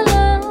 La la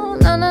la,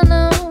 la la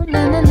la,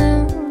 la la la,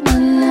 la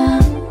la.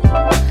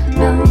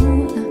 No,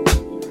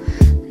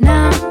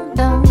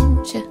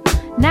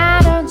 now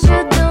don't you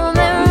do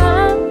me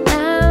wrong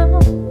now,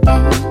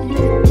 yeah.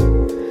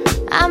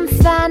 I'm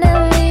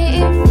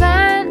finally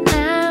fine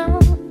now,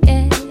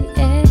 yeah,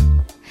 yeah.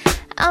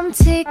 I'm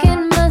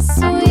taking my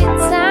sweet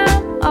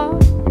time, oh,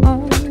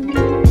 oh.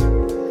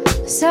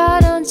 So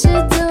don't you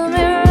do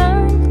me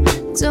wrong,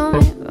 no,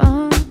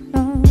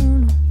 no.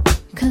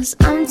 'Cause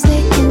I'm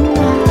taking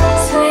my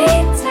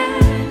sweet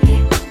time,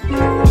 yeah.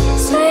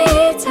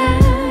 Sweet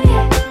time,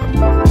 yeah.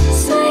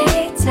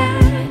 Sweet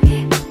time,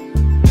 yeah.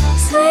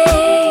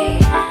 Sweet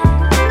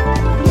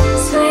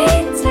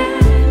time,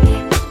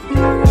 yeah.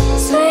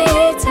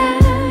 Sweet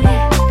time,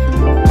 yeah.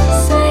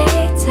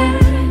 Sweet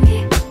time,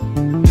 yeah.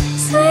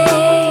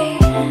 Sweet.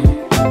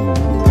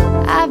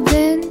 I've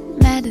been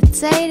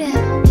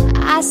meditating,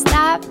 I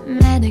stopped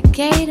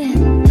medicating.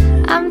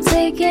 I'm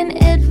taking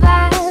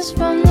advice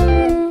from the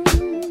moon.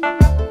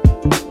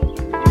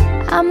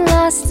 I'm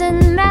lost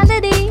in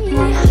melody,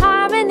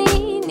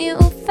 harmony, new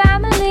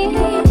family.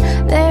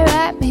 They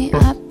wrap me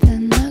up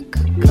in a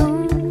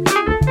cocoon.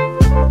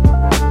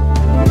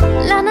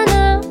 La la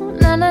la,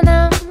 la la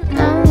la,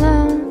 la la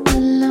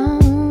la.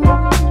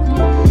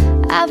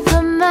 I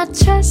put my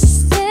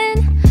trust in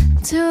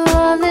to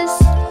all this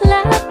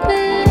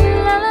laughing.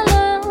 La la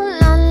la,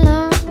 la la,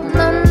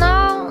 la la,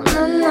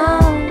 la la.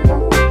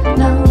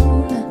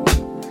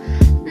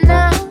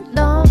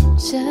 No,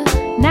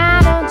 now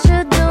don't you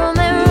do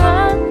me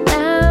wrong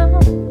now,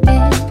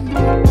 yeah.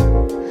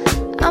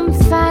 I'm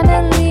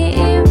finally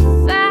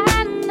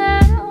fine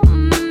now.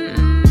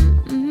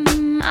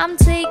 I'm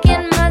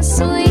taking my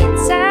sweet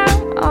time,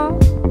 oh,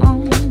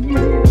 oh.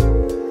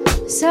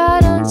 So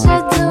don't you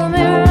do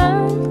me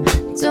wrong,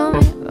 no.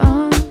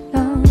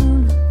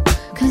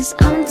 'Cause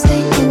I'm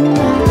taking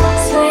my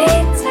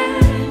sweet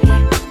time,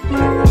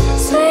 yeah.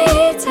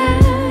 Sweet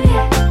time,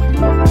 yeah.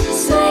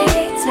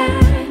 Sweet time,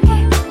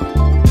 yeah.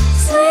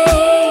 Sweet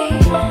time, yeah.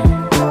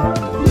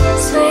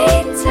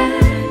 Sweet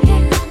time,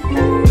 yeah.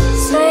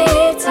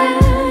 Sweet time,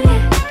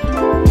 yeah.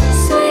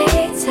 Sweet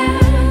time,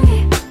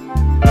 yeah.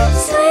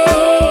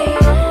 Sweet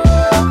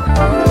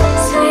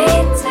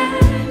time,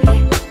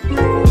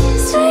 yeah.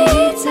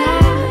 Sweet time, yeah. Sweet time,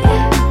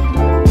 yeah.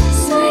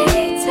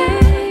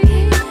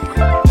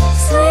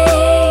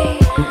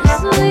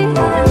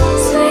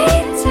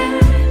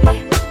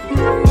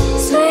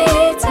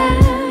 Sweet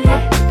time, yeah.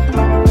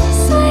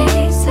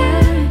 Sweet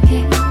time,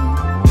 yeah.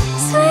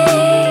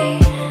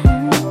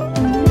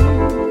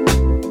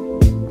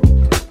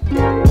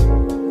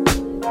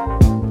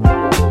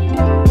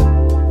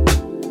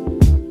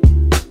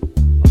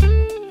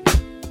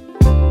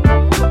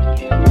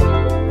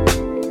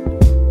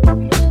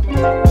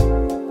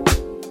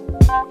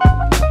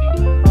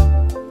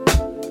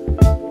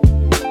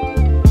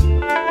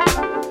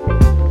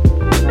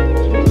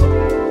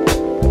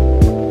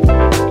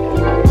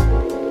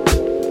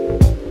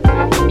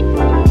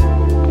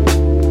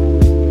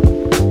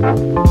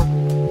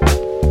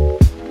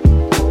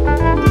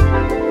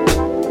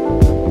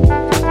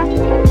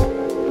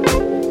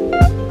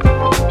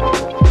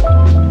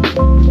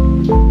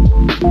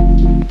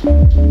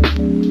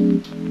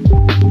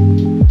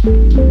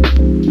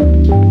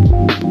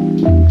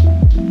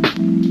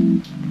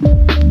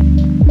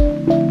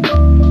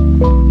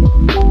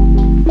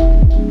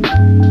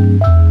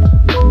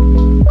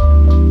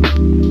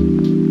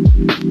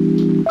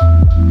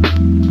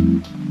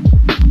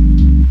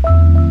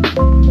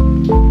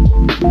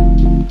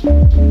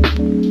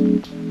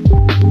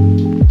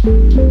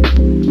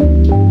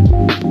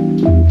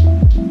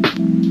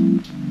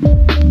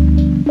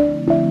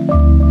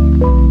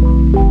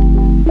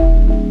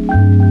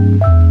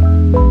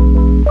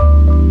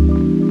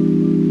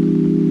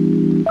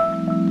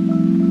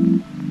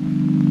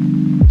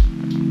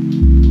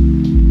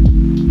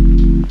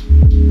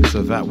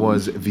 So that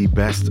was the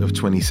best of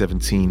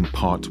 2017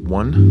 Part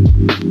 1.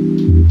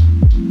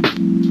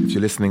 If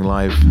you're listening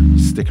live,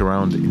 stick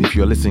around. And if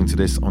you're listening to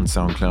this on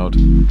SoundCloud,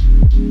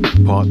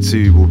 Part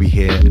 2 will be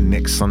here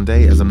next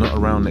Sunday, as I'm not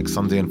around next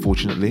Sunday,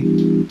 unfortunately.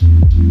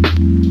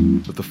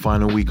 But the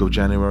final week of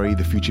January,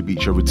 the Future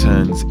Beat Show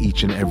returns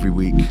each and every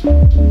week.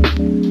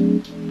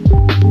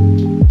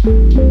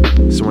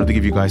 So I wanted to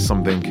give you guys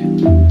something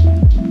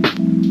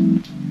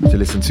to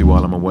listen to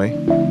while I'm away.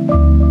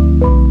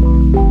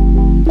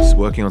 Just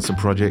working on some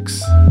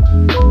projects,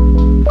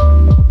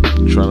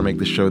 trying to make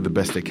the show the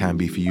best it can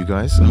be for you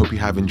guys. I hope you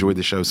have enjoyed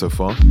the show so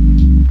far.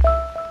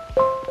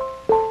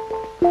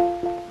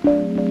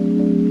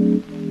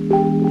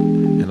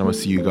 And I will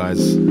see you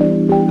guys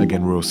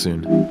again real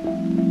soon.